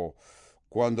dijo,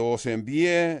 cuando os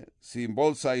envié sin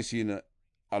bolsa y sin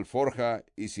alforja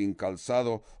y sin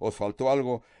calzado, ¿os faltó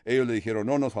algo? Ellos le dijeron,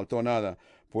 no nos faltó nada.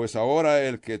 Pues ahora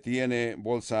el que tiene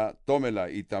bolsa, tómela,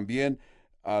 y también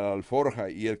a la alforja,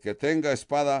 y el que tenga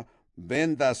espada,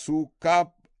 venda su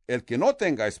capa. El que no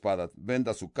tenga espada,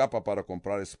 venda su capa para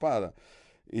comprar espada.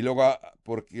 Y luego,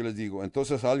 porque les digo,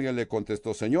 entonces alguien le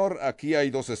contestó, Señor, aquí hay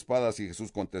 2 espadas, y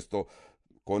Jesús contestó,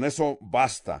 con eso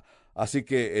basta. Así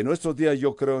que en nuestros días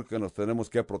yo creo que nos tenemos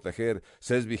que proteger,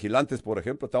 ser vigilantes. Por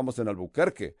ejemplo, estamos en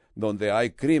Albuquerque, donde hay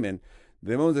crimen.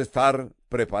 Debemos de estar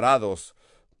preparados,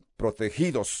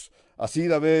 protegidos. Así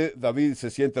David se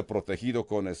siente protegido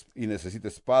y necesita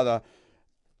espada.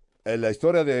 La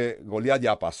historia de Goliat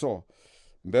ya pasó.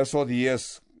 Verso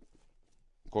 10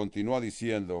 continúa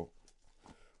diciendo,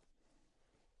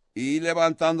 y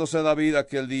levantándose David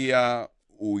aquel día,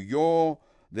 huyó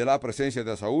de la presencia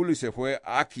de Saúl y se fue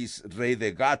a Aquis, rey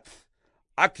de Gat.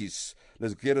 Aquis,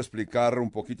 les quiero explicar un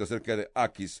poquito acerca de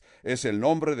Aquis. Es el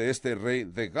nombre de este rey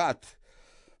de Gat.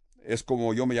 Es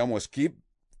como yo me llamo Skip,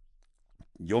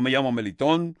 yo me llamo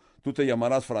Melitón, tú te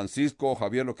llamarás Francisco,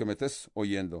 Javier, lo que me estés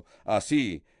oyendo.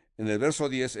 Así, en el verso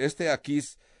 10, este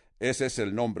Aquis, ese es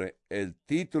el nombre. El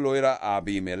título era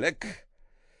Abimelech.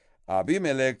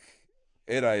 Abimelech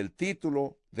era el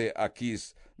título de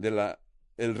Aquis,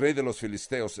 el rey de los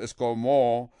filisteos. Es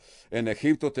como en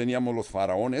Egipto teníamos los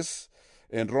faraones,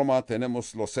 en Roma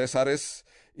tenemos los césares,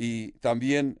 y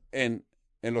también en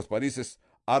los países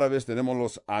árabes tenemos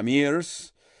los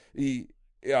amirs, y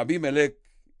Abimelech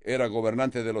era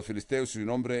gobernante de los filisteos y su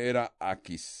nombre era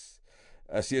Aquis.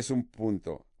 Así es un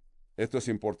punto. Esto es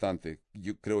importante,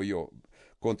 creo yo.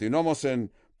 Continuamos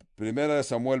en 1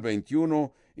 Samuel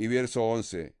 21 y verso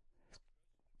 11.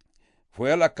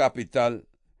 Fue a la capital.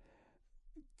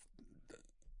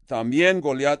 También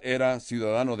Goliat era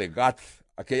ciudadano de Gat,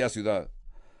 aquella ciudad.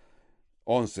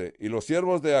 11. Y los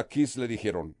siervos de Aquis le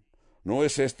dijeron, ¿no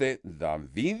es este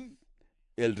David,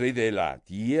 el rey de la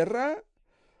tierra?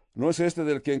 ¿No es este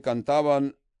del que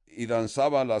cantaban y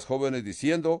danzaban las jóvenes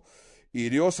diciendo,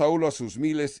 hirió Saúl a sus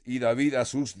 1000 y David a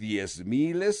sus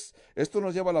 10,000? Esto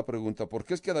nos lleva a la pregunta, ¿por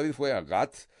qué es que David fue a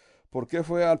Gat? ¿Por qué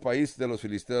fue al país de los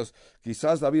filisteos?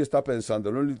 Quizás David está pensando,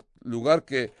 en un lugar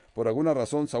que por alguna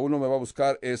razón Saúl no me va a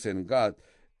buscar es en Gat,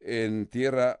 en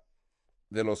tierra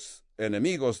de los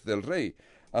enemigos del rey.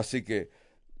 Así que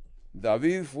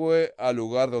David fue al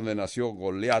lugar donde nació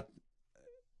Goliat.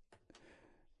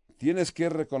 Tienes que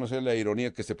reconocer la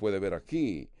ironía que se puede ver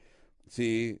aquí.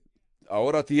 Sí,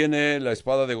 ahora tiene la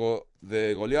espada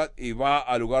de Goliat y va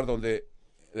al lugar de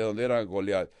donde era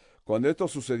Goliat. Cuando esto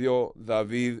sucedió,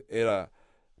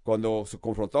 cuando se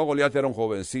confrontó a Goliat era un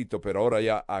jovencito, pero ahora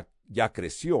ya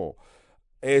creció.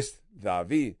 Es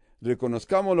David.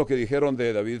 Reconozcamos lo que dijeron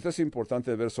de David. Esto es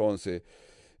importante, el verso 11.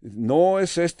 ¿No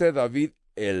es este David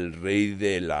el rey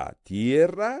de la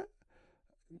tierra?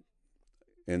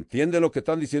 ¿Entiende lo que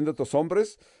están diciendo estos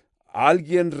hombres?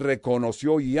 Alguien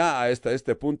reconoció ya hasta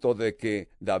este punto de que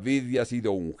David ya ha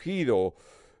sido ungido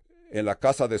en la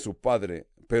casa de su padre.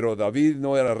 Pero David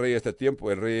no era rey este tiempo,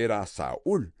 el rey era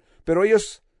Saúl. Pero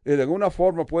ellos, de alguna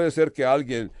forma, puede ser que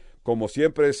alguien, como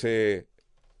siempre,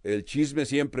 el chisme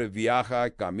siempre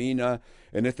viaja, camina.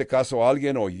 En este caso,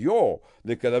 alguien oyó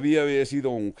de que David había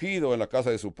sido ungido en la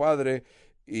casa de su padre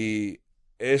y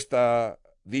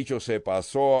dicho se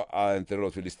pasó entre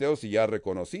los filisteos y ya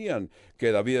reconocían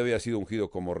que David había sido ungido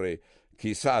como rey.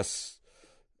 Quizás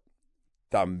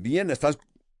también estás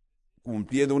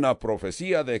cumpliendo una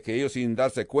profecía de que ellos sin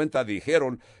darse cuenta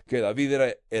dijeron que David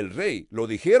era el rey. Lo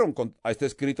dijeron, está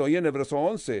escrito ahí en el verso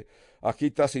 11. Aquí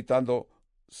está citando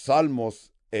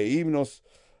salmos e himnos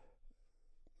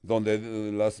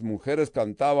donde las mujeres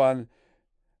cantaban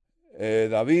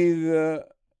David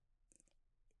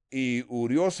y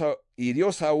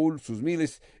hirió Saúl sus 1000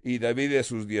 y David de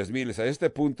sus 10,000. A este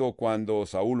punto, cuando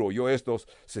Saúl oyó estos,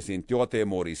 se sintió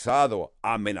atemorizado,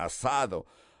 amenazado.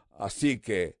 Así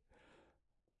que,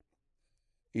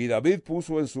 y David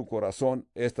puso en su corazón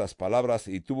estas palabras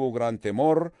y tuvo gran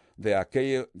temor de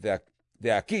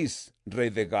Aquís, rey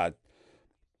de Gat.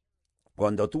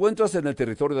 Cuando tú entras en el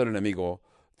territorio del enemigo,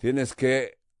 tienes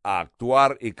que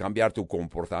actuar y cambiar tu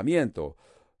comportamiento.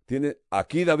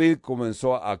 Aquí David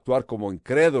comenzó a actuar como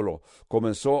incrédulo,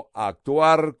 comenzó a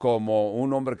actuar como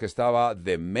un hombre que estaba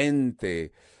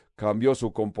demente, cambió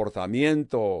su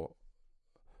comportamiento.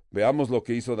 Veamos lo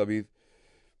que hizo David.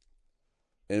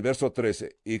 En verso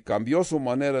 13, y cambió su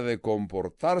manera de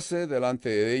comportarse delante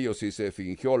de ellos y se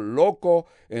fingió loco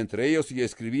entre ellos y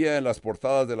escribía en las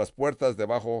portadas de las puertas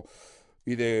debajo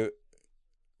y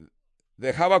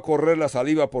dejaba correr la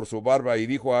saliva por su barba y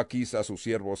dijo a Aquís a sus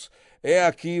siervos, he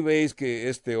aquí veis que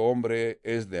este hombre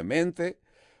es demente,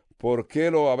 ¿por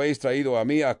qué lo habéis traído a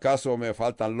mí? ¿Acaso me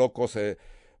faltan locos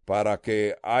para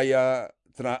que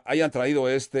hayan traído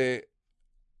el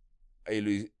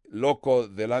loco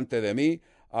delante de mí?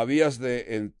 ¿Habías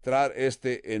de entrar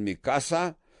en mi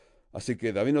casa? Así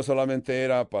que David no solamente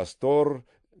era pastor,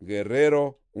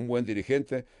 guerrero, un buen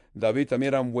dirigente, David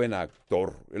también era un buen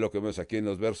actor. Es lo que vemos aquí en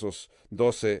los versos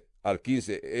 12 al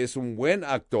 15. Es un buen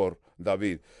actor,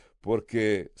 David,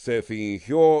 porque se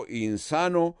fingió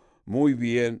insano muy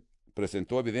bien,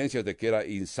 presentó evidencias de que era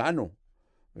insano,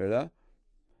 ¿verdad?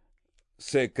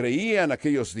 Se creía en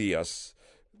aquellos días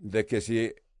de que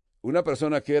si una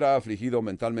persona que era afligido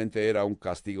mentalmente era un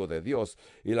castigo de Dios,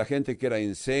 y la gente que era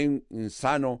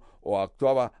insano o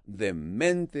actuaba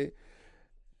demente,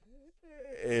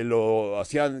 lo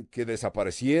hacían que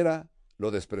desapareciera, lo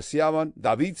despreciaban.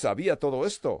 David sabía todo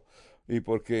esto, y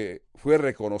porque fue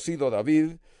reconocido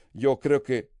David, yo creo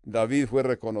que David fue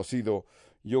reconocido,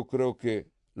 yo creo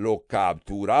que lo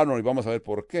capturaron, y vamos a ver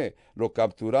por qué. Lo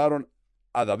capturaron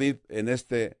a David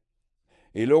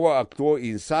y luego actuó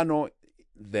insano,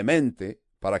 demente,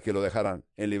 para que lo dejaran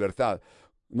en libertad.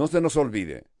 No se nos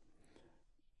olvide,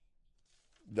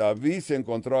 David se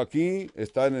encontró aquí,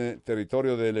 está en el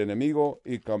territorio del enemigo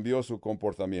y cambió su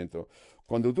comportamiento.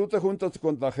 Cuando tú te juntas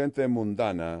con la gente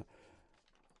mundana,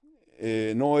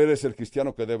 no eres el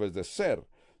cristiano que debes de ser,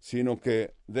 sino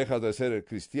que dejas de ser el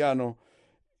cristiano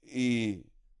y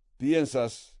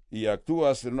piensas y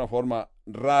actúas de una forma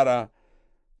rara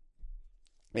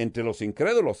entre los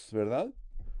incrédulos, ¿verdad?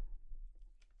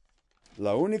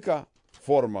 La única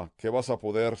forma que vas a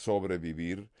poder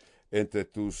sobrevivir entre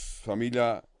tus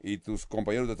familia y tus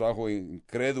compañeros de trabajo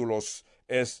incrédulos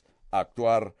es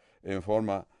actuar en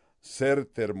forma, ser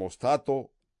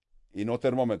termostato y no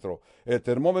termómetro. El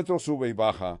termómetro sube y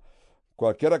baja.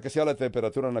 Cualquiera que sea la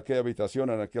temperatura en aquella habitación,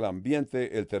 en aquel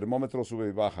ambiente, el termómetro sube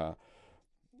y baja.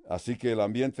 Así que el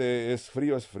ambiente es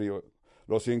frío, es frío.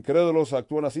 Los incrédulos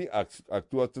actúan así,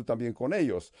 actúa tú también con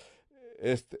ellos.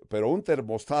 Pero un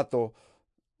termostato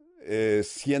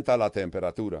sienta la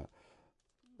temperatura.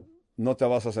 No te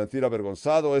vas a sentir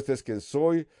avergonzado, este es quien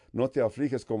soy, no te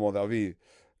afliges como David.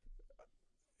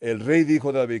 El rey dijo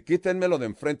a David, quítenmelo de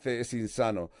enfrente, es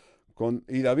insano.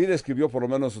 Y David escribió por lo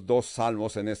menos 2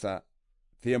 salmos en ese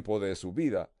tiempo de su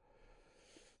vida.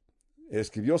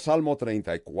 Escribió Salmo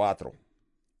 34.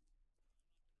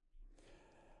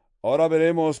 Ahora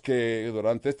veremos que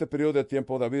durante este periodo de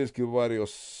tiempo David escribió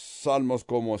varios salmos,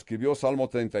 como escribió Salmo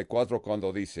 34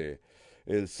 cuando dice,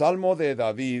 el Salmo de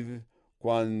David,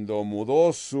 cuando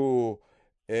mudó su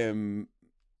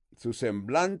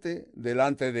semblante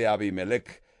delante de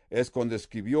Abimelech, es cuando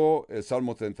escribió el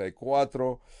Salmo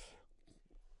 34,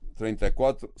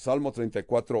 Salmo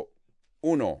 34,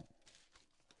 1.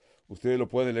 Ustedes lo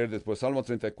pueden leer después, Salmo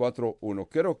 34, 1.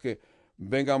 Quiero que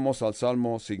vengamos al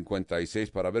Salmo 56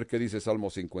 para ver qué dice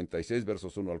Salmo 56,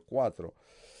 versos 1 al 4.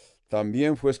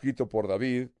 También fue escrito por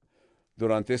David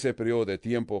durante ese periodo de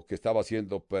tiempo que estaba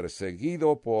siendo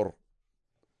perseguido por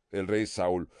el rey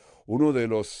Saúl. Uno de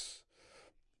los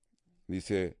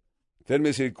dice, ten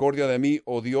misericordia de mí,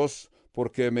 oh Dios,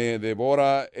 porque me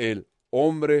devora el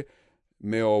hombre,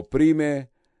 me oprime,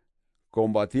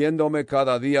 combatiéndome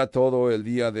cada día, todo el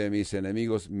día de mis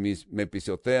enemigos me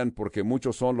pisotean, porque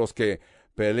muchos son los que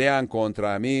pelean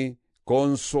contra mí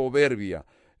con soberbia.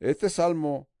 Este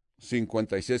Salmo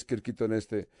 56 que escrito en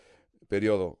este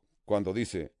periodo, cuando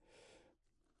dice,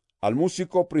 al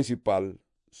músico principal,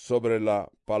 sobre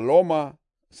la paloma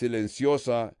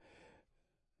silenciosa,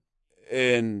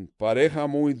 en pareja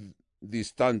muy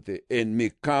distante, en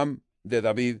Micam de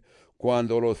David,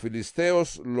 cuando los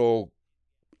filisteos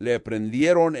le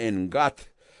prendieron en Gat.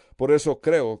 Por eso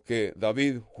creo que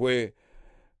David fue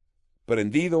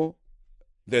prendido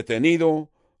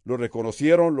detenido, lo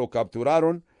reconocieron, lo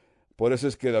capturaron. Por eso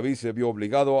es que David se vio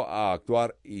obligado a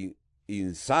actuar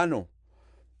insano.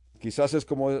 Quizás es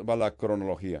como va la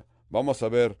cronología. Vamos a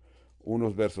ver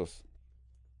unos versos.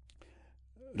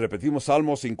 Repetimos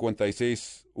Salmo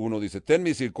 56, 1 dice, ten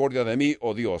misericordia de mí,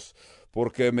 oh Dios,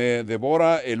 porque me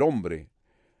devora el hombre.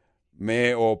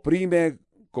 Me oprime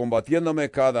combatiéndome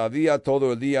cada día,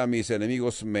 todo el día mis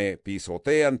enemigos me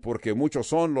pisotean, porque muchos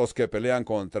son los que pelean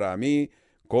contra mí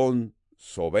con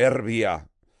soberbia.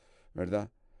 ¿Verdad?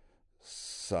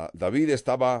 David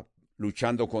estaba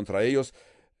luchando contra ellos,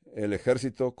 el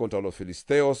ejército contra los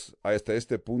filisteos, hasta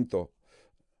este punto.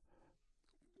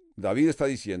 David está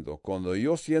diciendo, cuando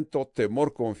yo siento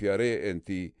temor confiaré en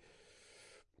ti.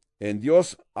 En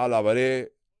Dios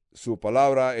alabaré su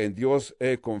palabra, en Dios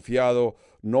he confiado,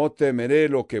 no temeré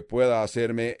lo que pueda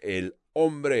hacerme el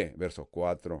hombre. Verso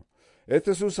 4.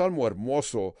 Este es un salmo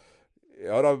hermoso.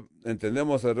 Ahora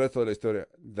entendemos el resto de la historia.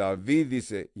 David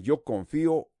dice, yo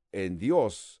confío en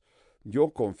Dios.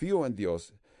 Yo confío en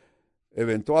Dios.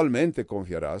 Eventualmente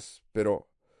confiarás, pero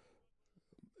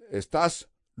estás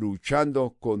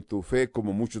luchando con tu fe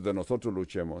como muchos de nosotros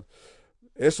luchemos.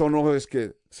 Eso no es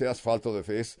que seas falto de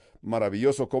fe, es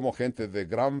maravilloso como gente de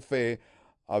gran fe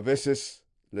a veces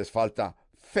les falta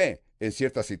fe en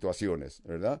ciertas situaciones,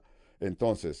 ¿verdad?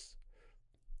 Entonces,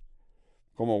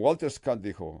 como Walter Scott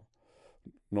dijo,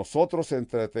 nosotros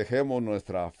entretejemos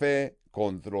nuestra fe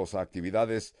con las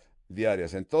actividades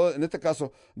diarias. En este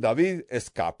caso, David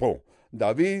escapó.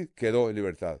 David quedó en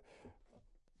libertad.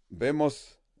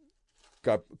 Vemos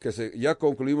que ya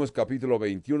concluimos capítulo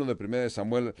 21 de 1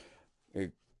 Samuel.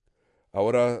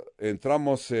 Ahora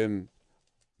entramos en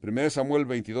 1 Samuel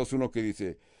 22:1 que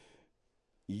dice,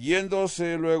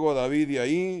 yéndose luego David de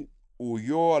ahí,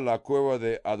 huyó a la cueva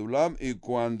de Adulam, y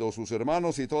cuando sus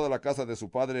hermanos y toda la casa de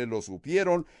su padre lo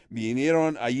supieron,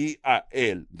 vinieron allí a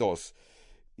él. 2.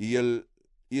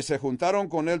 Y se juntaron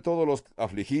con él todos los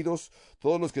afligidos,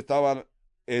 todos los que estaban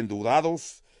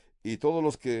endeudados, y todos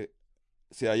los que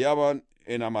se hallaban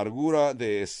en amargura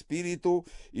de espíritu,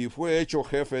 y fue hecho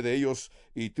jefe de ellos,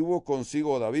 y tuvo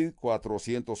consigo David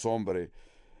 400 hombres.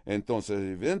 Entonces,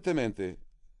 evidentemente,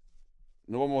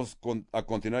 no vamos a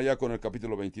continuar ya con el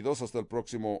capítulo 22 hasta el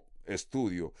próximo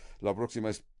estudio. La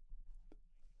próxima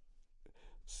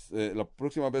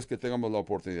vez que tengamos la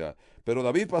oportunidad. Pero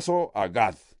David pasó a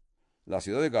Gad, la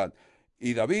ciudad de Gad,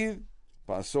 y David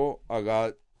pasó a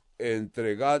Gad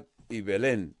entre Gad y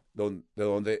Belén, de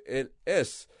donde él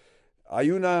es.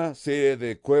 Hay una serie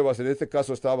de cuevas. En este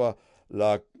caso estaba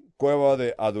la cueva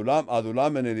de Adulam.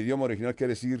 Adulam en el idioma original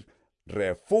quiere decir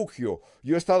refugio.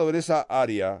 Yo he estado en esa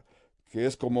área que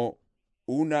es como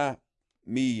una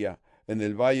milla en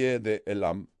el valle de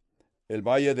Elam. El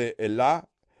valle de Elá,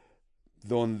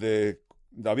 donde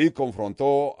David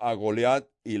confrontó a Goliat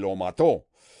y lo mató.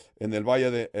 En el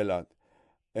valle de Elá.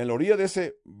 En la orilla de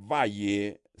ese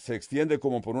valle se extiende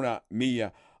como por una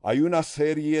milla. Hay una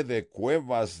serie de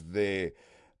cuevas de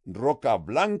roca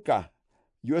blanca.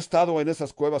 Yo he estado en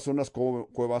esas cuevas, son unas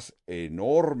cuevas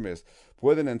enormes.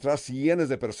 Pueden entrar cientos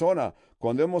de personas.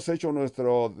 Cuando hemos hecho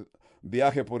nuestro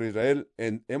viaje por Israel,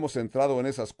 hemos entrado en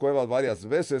esas cuevas varias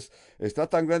veces. Está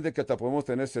tan grande que hasta podemos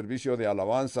tener servicio de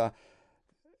alabanza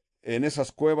en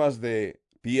esas cuevas de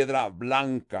piedra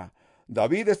blanca.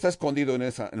 David está escondido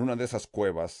en una de esas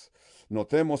cuevas.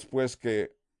 Notemos pues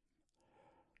que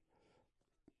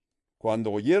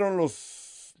cuando oyeron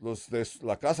los de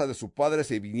la casa de su padre,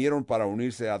 se vinieron para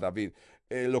unirse a David.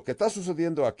 Lo que está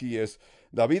sucediendo aquí es,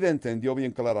 David entendió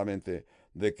bien claramente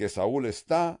de que Saúl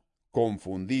está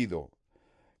confundido.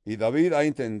 Y David a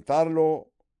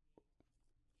intentarlo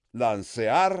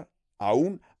lancear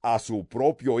aún a su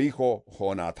propio hijo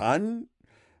Jonatán.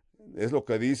 Es lo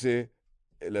que dice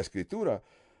la escritura.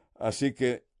 Así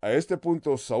que a este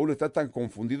punto Saúl está tan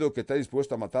confundido que está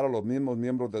dispuesto a matar a los mismos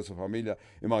miembros de su familia.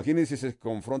 Imagínense si se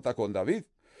confronta con David.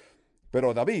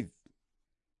 Pero David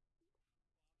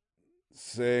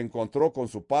se encontró con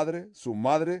su padre, su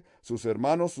madre, sus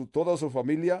hermanos, toda su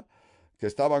familia que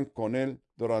estaban con él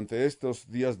durante estos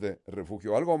días de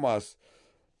refugio. Algo más.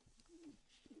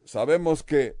 Sabemos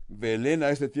que Belén a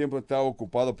este tiempo está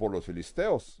ocupado por los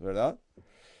filisteos, ¿verdad?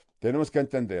 Tenemos que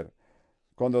entender.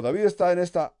 Cuando David está en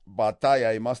esta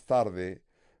batalla y más tarde,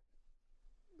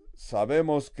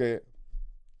 sabemos que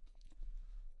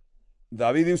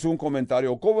David hizo un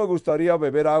comentario: ¿cómo me gustaría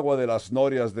beber agua de las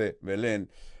norias de Belén?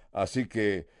 Así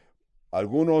que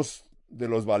algunos de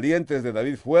los valientes de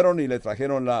David fueron y le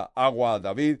trajeron la agua a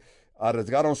David,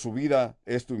 arriesgaron su vida.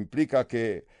 Esto implica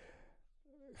que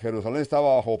Jerusalén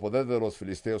estaba bajo poder de los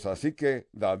filisteos. Así que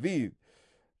David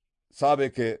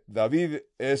sabe que David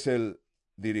es el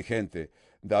dirigente.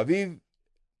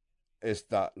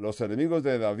 Los enemigos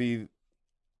de David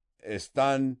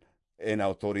están en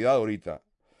autoridad ahorita.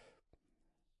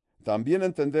 También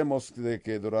entendemos de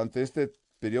que durante este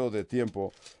periodo de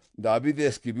tiempo, David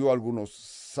escribió algunos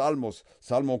salmos,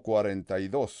 Salmo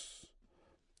 42.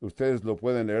 Ustedes lo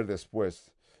pueden leer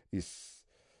después. Y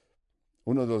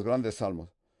uno de los grandes salmos.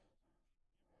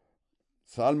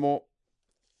 Salmo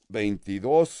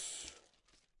 22,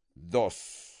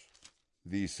 2.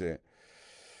 Dice: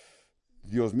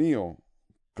 Dios mío,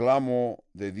 clamo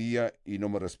de día y no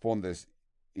me respondes,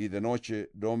 y de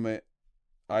noche no me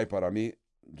hay para mí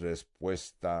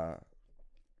respuesta.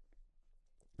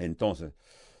 Entonces,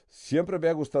 siempre me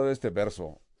ha gustado este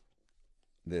verso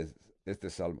de este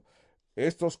salmo.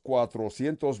 Estos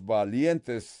 400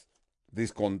 valientes,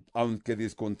 aunque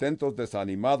descontentos,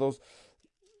 desanimados,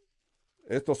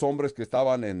 estos hombres que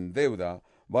estaban en deuda,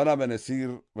 van a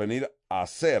venir a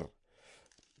ser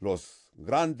los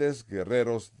grandes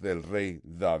guerreros del rey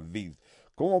David.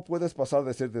 ¿Cómo puedes pasar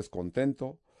de ser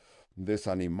descontento,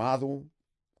 desanimado,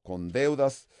 con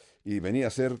deudas, y venir a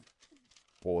ser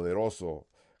poderoso,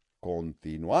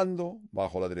 continuando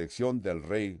bajo la dirección del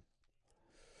rey?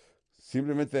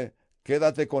 Simplemente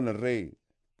quédate con el rey,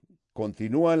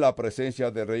 continúa en la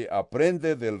presencia del rey,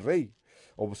 aprende del rey,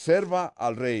 observa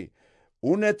al rey,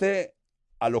 únete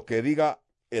a lo que diga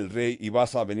el rey y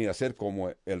vas a venir a ser como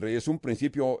el rey. Es un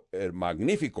principio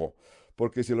magnífico,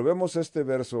 porque si lo vemos este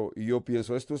verso y yo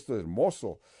pienso, esto es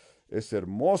hermoso. Es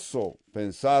hermoso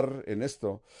pensar en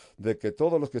esto, de que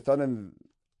todos los que están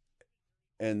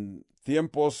en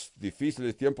tiempos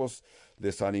difíciles, tiempos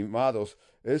desanimados,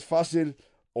 es fácil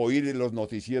oír los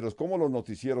noticieros, como los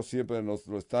noticieros siempre nos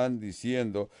lo están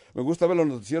diciendo. Me gusta ver los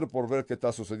noticieros por ver qué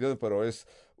está sucediendo, pero es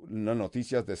una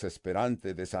noticia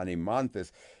desesperante,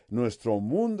 desanimantes. Nuestro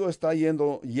mundo está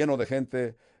lleno de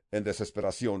gente en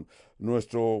desesperación.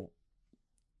 Nuestro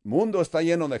mundo está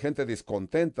lleno de gente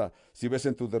descontenta. Si ves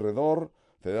en tu derredor,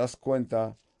 te das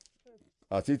cuenta.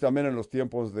 Así también en los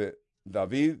tiempos de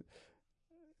David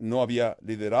no había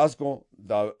liderazgo.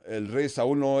 El rey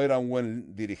Saúl no era un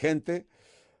buen dirigente.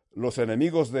 Los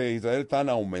enemigos de Israel están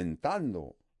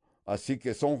aumentando. Así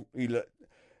que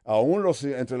aún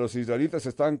entre los israelitas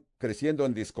están creciendo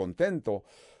en descontento.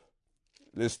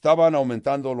 Estaban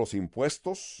aumentando los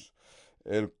impuestos,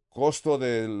 el costo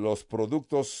de los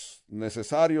productos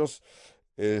necesarios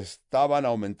estaban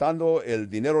aumentando, el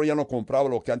dinero ya no compraba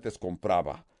lo que antes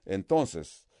compraba.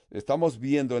 Entonces, estamos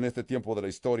viendo en este tiempo de la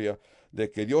historia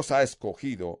de que Dios ha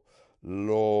escogido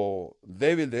lo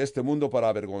débil de este mundo para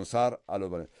avergonzar a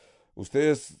los...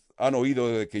 Ustedes han oído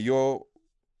de que yo,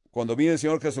 cuando vine el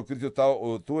Señor Jesucristo,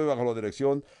 estuve bajo la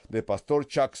dirección de Pastor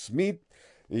Chuck Smith,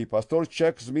 y Pastor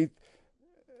Chuck Smith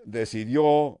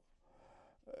decidió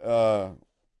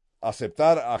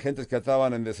aceptar a gentes que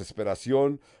estaban en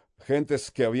desesperación,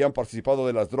 gentes que habían participado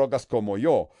de las drogas como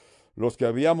yo, los que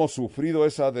habíamos sufrido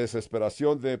esa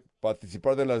desesperación de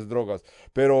participar de las drogas.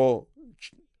 Pero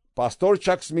Pastor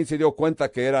Chuck Smith se dio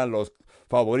cuenta que eran los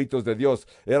favoritos de Dios.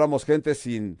 Éramos gente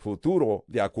sin futuro,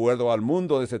 de acuerdo al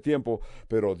mundo de ese tiempo,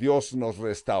 pero Dios nos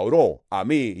restauró, a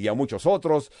mí y a muchos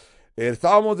otros.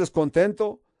 Estábamos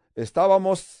descontentos,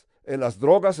 estábamos en las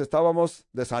drogas, estábamos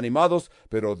desanimados,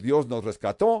 pero Dios nos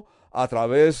rescató a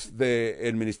través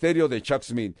del ministerio de Chuck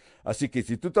Smith. Así que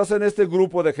si tú estás en este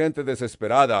grupo de gente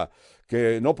desesperada,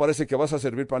 que no parece que vas a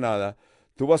servir para nada,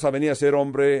 tú vas a venir a ser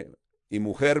hombre y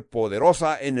mujer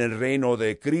poderosa en el reino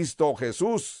de Cristo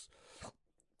Jesús.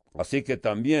 Así que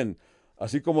también,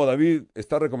 así como David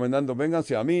está recomendando,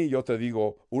 vénganse a mí, yo te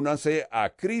digo, únanse a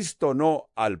Cristo, no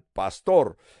al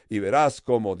pastor, y verás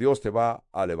cómo Dios te va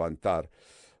a levantar.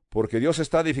 Porque Dios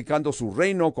está edificando su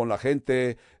reino con la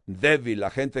gente débil, la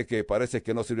gente que parece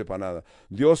que no sirve para nada.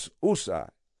 Dios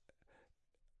usa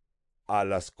a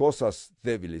las cosas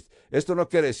débiles. Esto no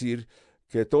quiere decir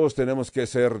que todos tenemos que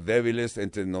ser débiles.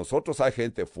 Entre nosotros hay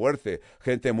gente fuerte,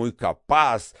 gente muy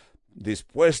capaz,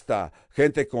 dispuesta,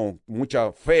 gente con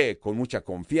mucha fe, con mucha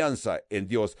confianza en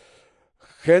Dios.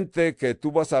 Gente que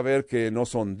tú vas a ver que no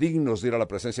son dignos de ir a la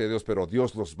presencia de Dios, pero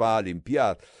Dios los va a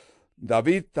limpiar.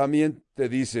 David también te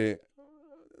dice,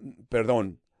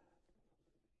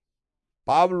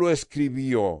 Pablo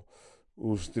escribió,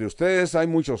 entre ustedes hay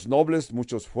muchos nobles,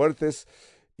 muchos fuertes,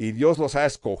 y Dios los ha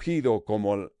escogido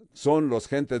como son los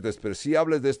gentes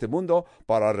despreciables de este mundo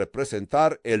para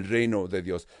representar el reino de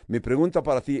Dios. Mi pregunta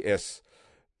para ti es,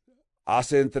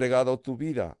 ¿has entregado tu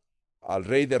vida al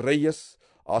Rey de Reyes?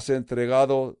 ¿Has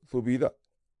entregado tu vida?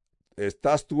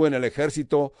 ¿Estás tú en el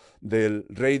ejército del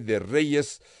Rey de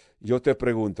Reyes? Yo te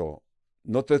pregunto,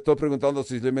 no te estoy preguntando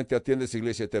si simplemente atiendes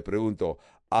iglesia, te pregunto,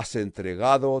 has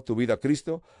entregado tu vida a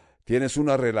Cristo, tienes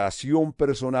una relación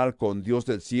personal con Dios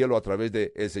del cielo a través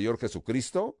del Señor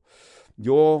Jesucristo.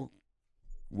 Yo,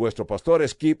 vuestro pastor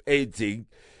Skip Heitzig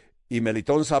y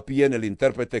Melitón Sapien, el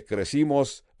intérprete,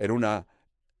 crecimos en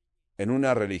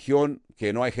una religión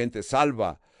que no hay gente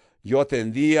salva. Yo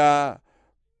atendía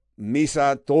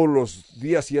misa todos los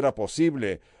días si era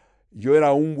posible. Yo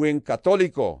era un buen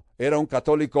católico, era un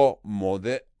católico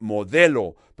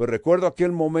modelo, pero recuerdo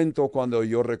aquel momento cuando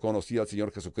yo reconocí al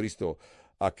Señor Jesucristo.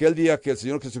 Aquel día que el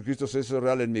Señor Jesucristo se hizo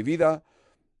real en mi vida,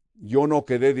 yo no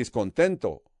quedé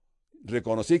descontento.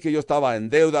 Reconocí que yo estaba en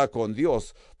deuda con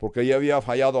Dios porque ya había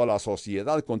fallado a la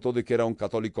sociedad con todo y que era un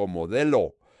católico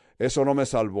modelo. Eso no me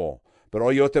salvó. Pero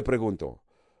hoy yo te pregunto,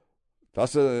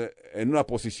 ¿estás en una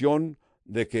posición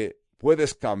de que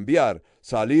puedes cambiar,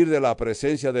 salir de la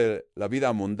presencia de la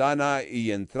vida mundana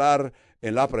y entrar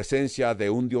en la presencia de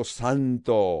un Dios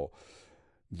santo?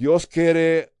 Dios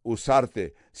quiere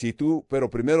usarte, pero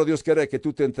primero Dios quiere que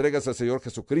tú te entregues al Señor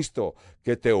Jesucristo,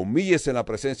 que te humilles en la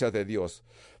presencia de Dios.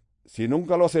 Si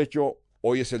nunca lo has hecho,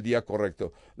 hoy es el día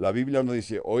correcto. La Biblia nos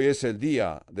dice, hoy es el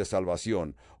día de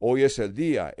salvación. Hoy es el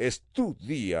día, es tu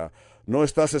día. No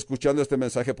estás escuchando este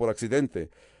mensaje por accidente.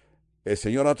 El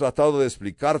Señor ha tratado de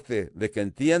explicarte, de que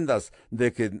entiendas,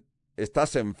 de que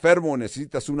estás enfermo,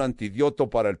 necesitas un antídoto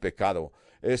para el pecado.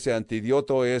 Ese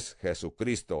antídoto es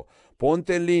Jesucristo.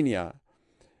 Ponte en línea,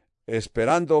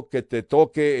 esperando que te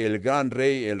toque el gran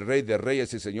Rey, el Rey de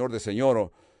Reyes y Señor de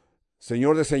Señores.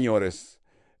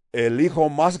 El hijo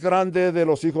más grande de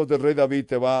los hijos del rey David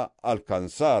te va a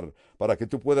alcanzar para que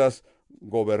tú puedas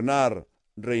gobernar,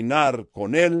 reinar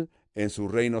con él en su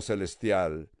reino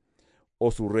celestial o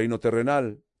su reino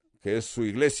terrenal, que es su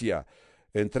iglesia.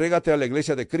 Entrégate a la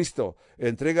iglesia de Cristo,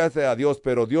 entrégate a Dios,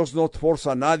 pero Dios no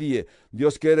forza a nadie.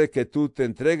 Dios quiere que tú te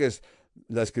entregues.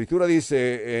 La Escritura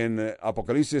dice en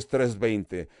Apocalipsis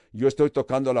 3:20, yo estoy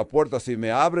tocando la puerta, si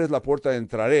me abres la puerta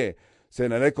entraré,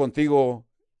 cenaré contigo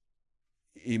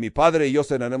y mi Padre y yo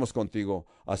cenaremos contigo.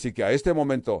 Así que a este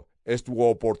momento es tu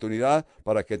oportunidad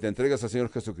para que te entregues al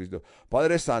Señor Jesucristo.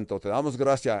 Padre Santo, te damos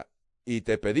gracia y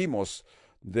te pedimos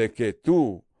de que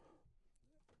tú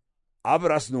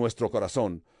abras nuestro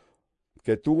corazón,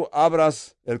 que tú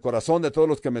abras el corazón de todos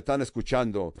los que me están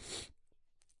escuchando,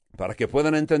 para que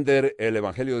puedan entender el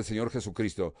Evangelio del Señor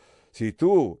Jesucristo. Si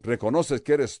tú reconoces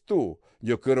que eres tú,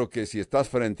 yo creo que si estás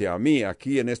frente a mí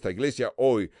aquí en esta iglesia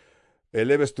hoy,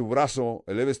 eleves tu brazo,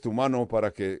 eleves tu mano,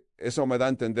 para que eso me da a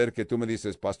entender que tú me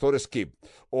dices, Pastor Skip,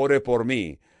 ore por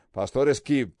mí. Pastor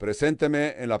Skip,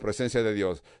 presénteme en la presencia de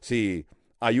Dios. Si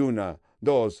hay 1,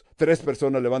 2, 3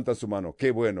 personas levantan su mano,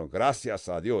 qué bueno, gracias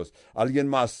a Dios. Alguien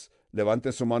más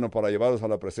levante su mano para llevarlos a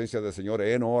la presencia del Señor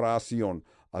en oración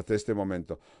hasta este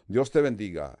momento. Dios te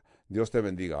bendiga, Dios te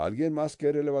bendiga. ¿Alguien más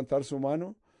quiere levantar su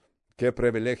mano? Qué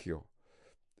privilegio.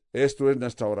 Esto es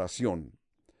nuestra oración.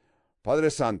 Padre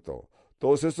Santo,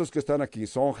 todos estos que están aquí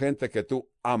son gente que tú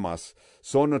amas,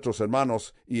 son nuestros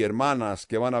hermanos y hermanas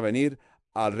que van a venir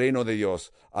al reino de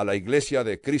Dios, a la iglesia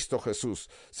de Cristo Jesús.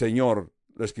 Señor,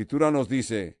 la Escritura nos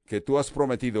dice que tú has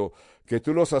prometido que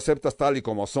tú los aceptas tal y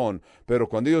como son, pero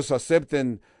cuando ellos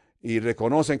acepten y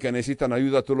reconocen que necesitan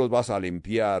ayuda, tú los vas a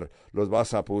limpiar, los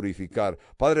vas a purificar.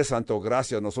 Padre Santo,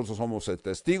 gracias, nosotros somos el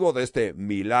testigo de este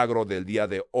milagro del día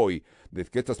de hoy, de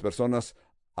que estas personas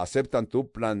aceptan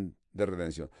tu plan de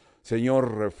redención.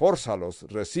 Señor, refórzalos,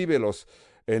 recíbelos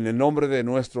en el nombre de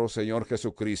nuestro Señor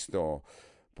Jesucristo.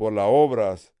 Por las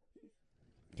obras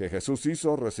que Jesús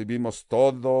hizo, recibimos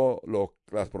todas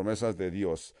las promesas de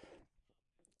Dios.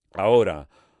 Ahora,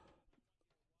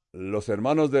 los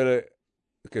hermanos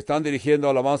que están dirigiendo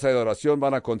alabanza y adoración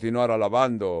van a continuar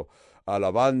alabando,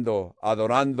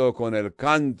 adorando con el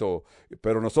canto,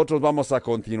 pero nosotros vamos a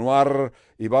continuar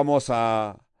y vamos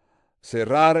a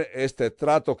cerrar este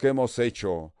trato que hemos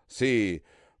hecho. Sí,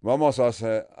 vamos a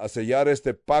sellar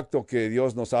este pacto que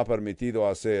Dios nos ha permitido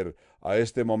hacer a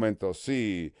este momento.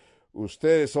 Sí,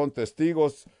 ustedes son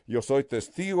testigos, yo soy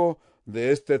testigo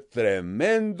de este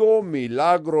tremendo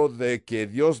milagro de que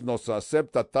Dios nos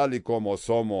acepta tal y como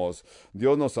somos.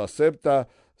 Dios nos acepta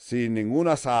sin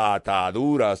ninguna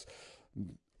ataduras.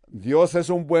 Dios es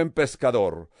un buen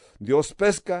pescador. Dios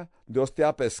pesca, Dios te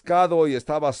ha pescado y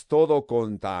estabas todo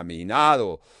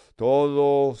contaminado,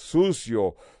 todo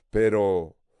sucio,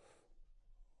 pero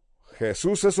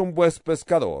Jesús es un buen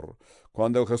pescador.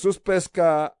 Cuando Jesús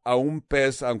pesca a un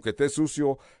pez, aunque esté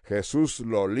sucio, Jesús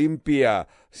lo limpia,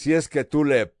 si es que tú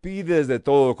le pides de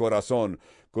todo corazón,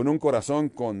 con un corazón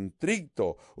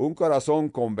contrito, un corazón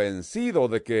convencido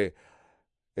de que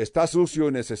está sucio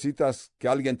y necesitas que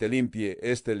alguien te limpie.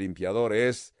 Este limpiador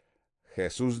es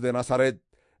Jesús de Nazaret,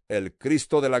 el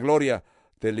Cristo de la gloria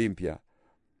te limpia.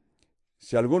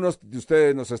 Si algunos de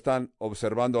ustedes nos están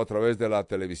observando a través de la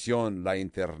televisión, la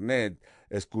internet,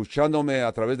 escuchándome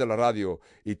a través de la radio,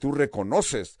 y tú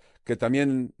reconoces que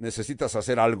también necesitas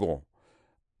hacer algo,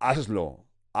 hazlo,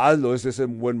 ese es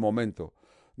un buen momento.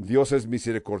 Dios es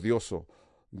misericordioso,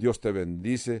 Dios te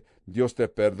bendice, Dios te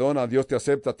perdona, Dios te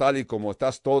acepta tal y como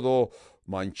estás, todo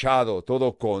manchado,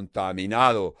 todo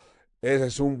contaminado. Ese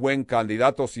es un buen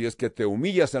candidato si es que te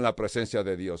humillas en la presencia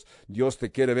de Dios. Dios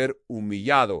te quiere ver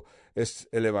humillado, es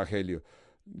el Evangelio.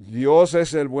 Dios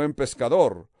es el buen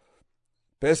pescador.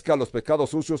 Pesca los pecados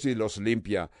sucios y los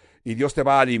limpia. Y Dios te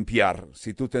va a limpiar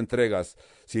si tú te entregas,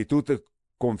 si tú te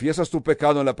confiesas tu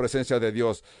pecado en la presencia de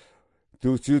Dios.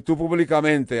 Si tú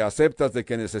públicamente aceptas de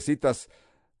que necesitas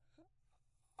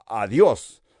a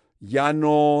Dios, ya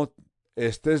no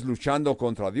estés luchando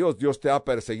contra Dios. Dios te ha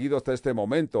perseguido hasta este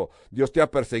momento. Dios te ha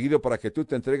perseguido para que tú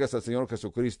te entregues al Señor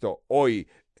Jesucristo hoy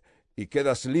y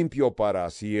quedas limpio para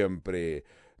siempre.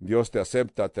 Dios te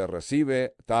acepta, te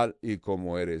recibe tal y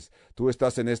como eres. Tú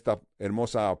estás en esta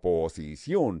hermosa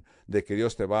posición de que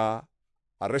Dios te va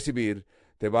a recibir,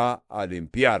 te va a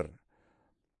limpiar.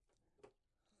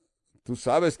 Tú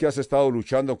sabes que has estado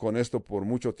luchando con esto por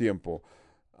mucho tiempo.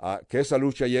 Que esa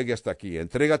lucha llegue hasta aquí.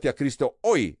 Entrégate a Cristo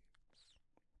hoy.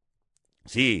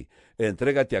 Sí,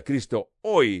 entrégate a Cristo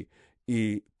hoy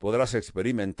y podrás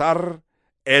experimentar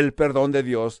el perdón de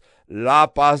Dios,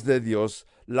 la paz de Dios,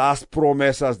 las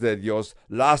promesas de Dios,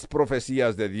 las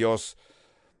profecías de Dios.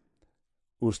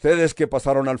 Ustedes que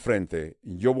pasaron al frente,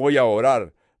 yo voy a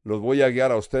orar, los voy a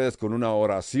guiar a ustedes con una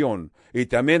oración. Y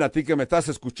también a ti que me estás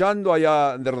escuchando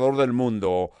allá alrededor del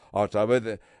mundo, a través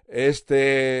de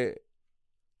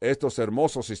estos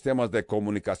hermosos sistemas de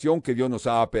comunicación que Dios nos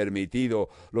ha permitido,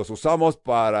 los usamos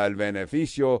para el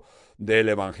beneficio del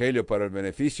Evangelio, para el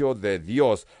beneficio de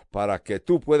Dios, para que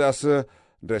tú puedas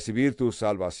recibir tu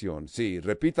salvación. Sí,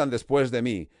 repitan después de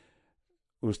mí.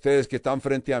 Ustedes que están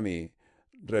frente a mí,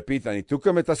 repitan. Y tú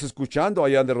que me estás escuchando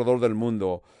allá alrededor del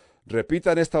mundo,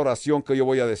 repitan esta oración que yo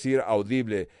voy a decir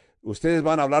audible. Ustedes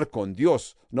van a hablar con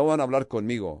Dios, no van a hablar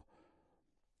conmigo.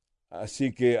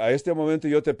 Así que a este momento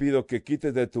yo te pido que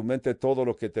quites de tu mente todo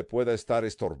lo que te pueda estar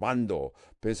estorbando,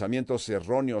 pensamientos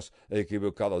erróneos e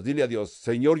equivocados. Dile a Dios,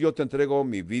 Señor, yo te entrego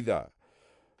mi vida.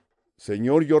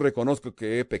 Señor, yo reconozco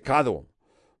que he pecado.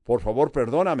 Por favor,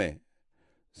 perdóname.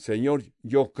 Señor,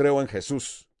 yo creo en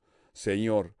Jesús.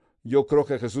 Señor, yo creo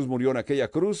que Jesús murió en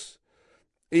aquella cruz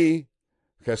y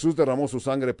Jesús derramó su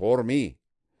sangre por mí.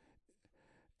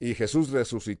 Y Jesús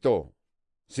resucitó.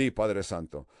 Sí, Padre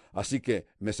Santo. Así que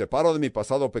me separo de mi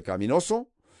pasado pecaminoso,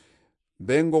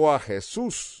 vengo a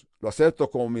Jesús, lo acepto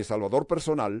como mi Salvador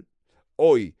personal.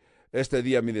 Hoy, este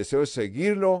día, mi deseo es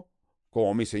seguirlo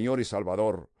como mi Señor y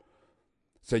Salvador.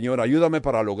 Señor, ayúdame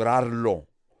para lograrlo.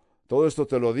 Todo esto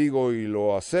te lo digo y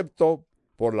lo acepto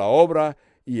por la obra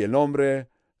y el nombre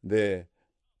de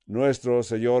nuestro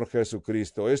Señor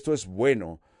Jesucristo. Esto es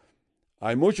bueno.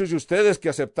 Hay muchos de ustedes que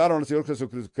aceptaron al Señor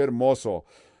Jesucristo. ¡Qué hermoso!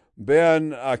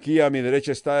 Vean, aquí a mi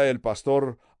derecha está el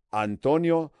pastor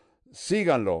Antonio.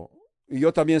 Síganlo. Y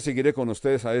yo también seguiré con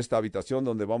ustedes a esta habitación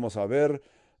donde vamos a ver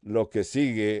lo que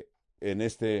sigue en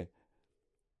esta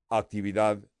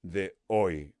actividad de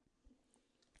hoy.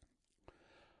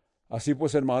 Así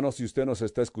pues, hermanos, si usted nos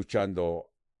está escuchando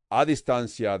a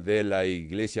distancia de la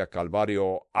Iglesia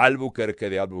Calvario Albuquerque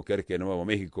de Albuquerque, Nuevo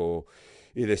México,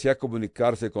 y desea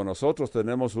comunicarse con nosotros,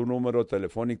 tenemos un número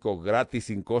telefónico gratis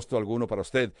sin costo alguno para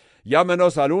usted.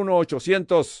 Llámenos al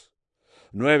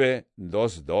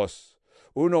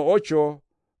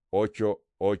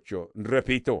 1-800-922-1888.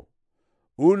 Repito,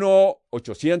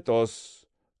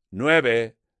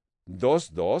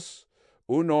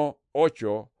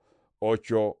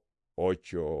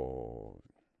 1-800-922-1888.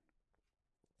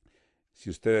 Si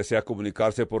usted desea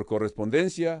comunicarse por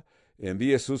correspondencia,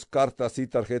 envíe sus cartas y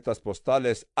tarjetas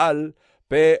postales al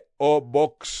P.O.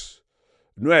 Box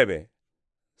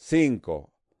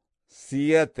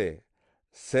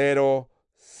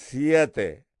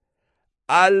 95707,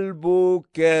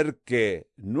 Albuquerque,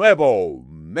 Nuevo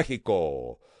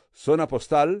México. Zona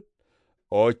postal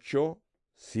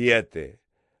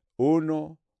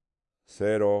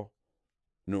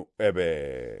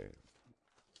 87109.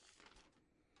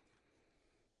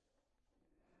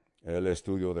 El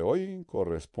estudio de hoy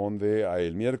corresponde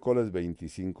al miércoles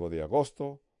 25 de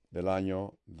agosto del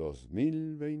año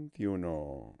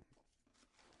 2021.